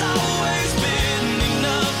love has always been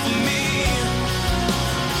enough for me.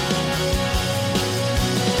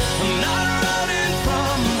 I'm not running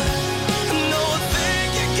from, no, I think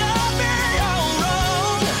you got me all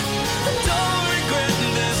wrong. I don't regret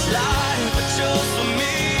this life I chose for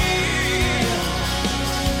me.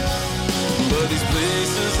 But these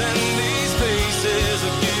places and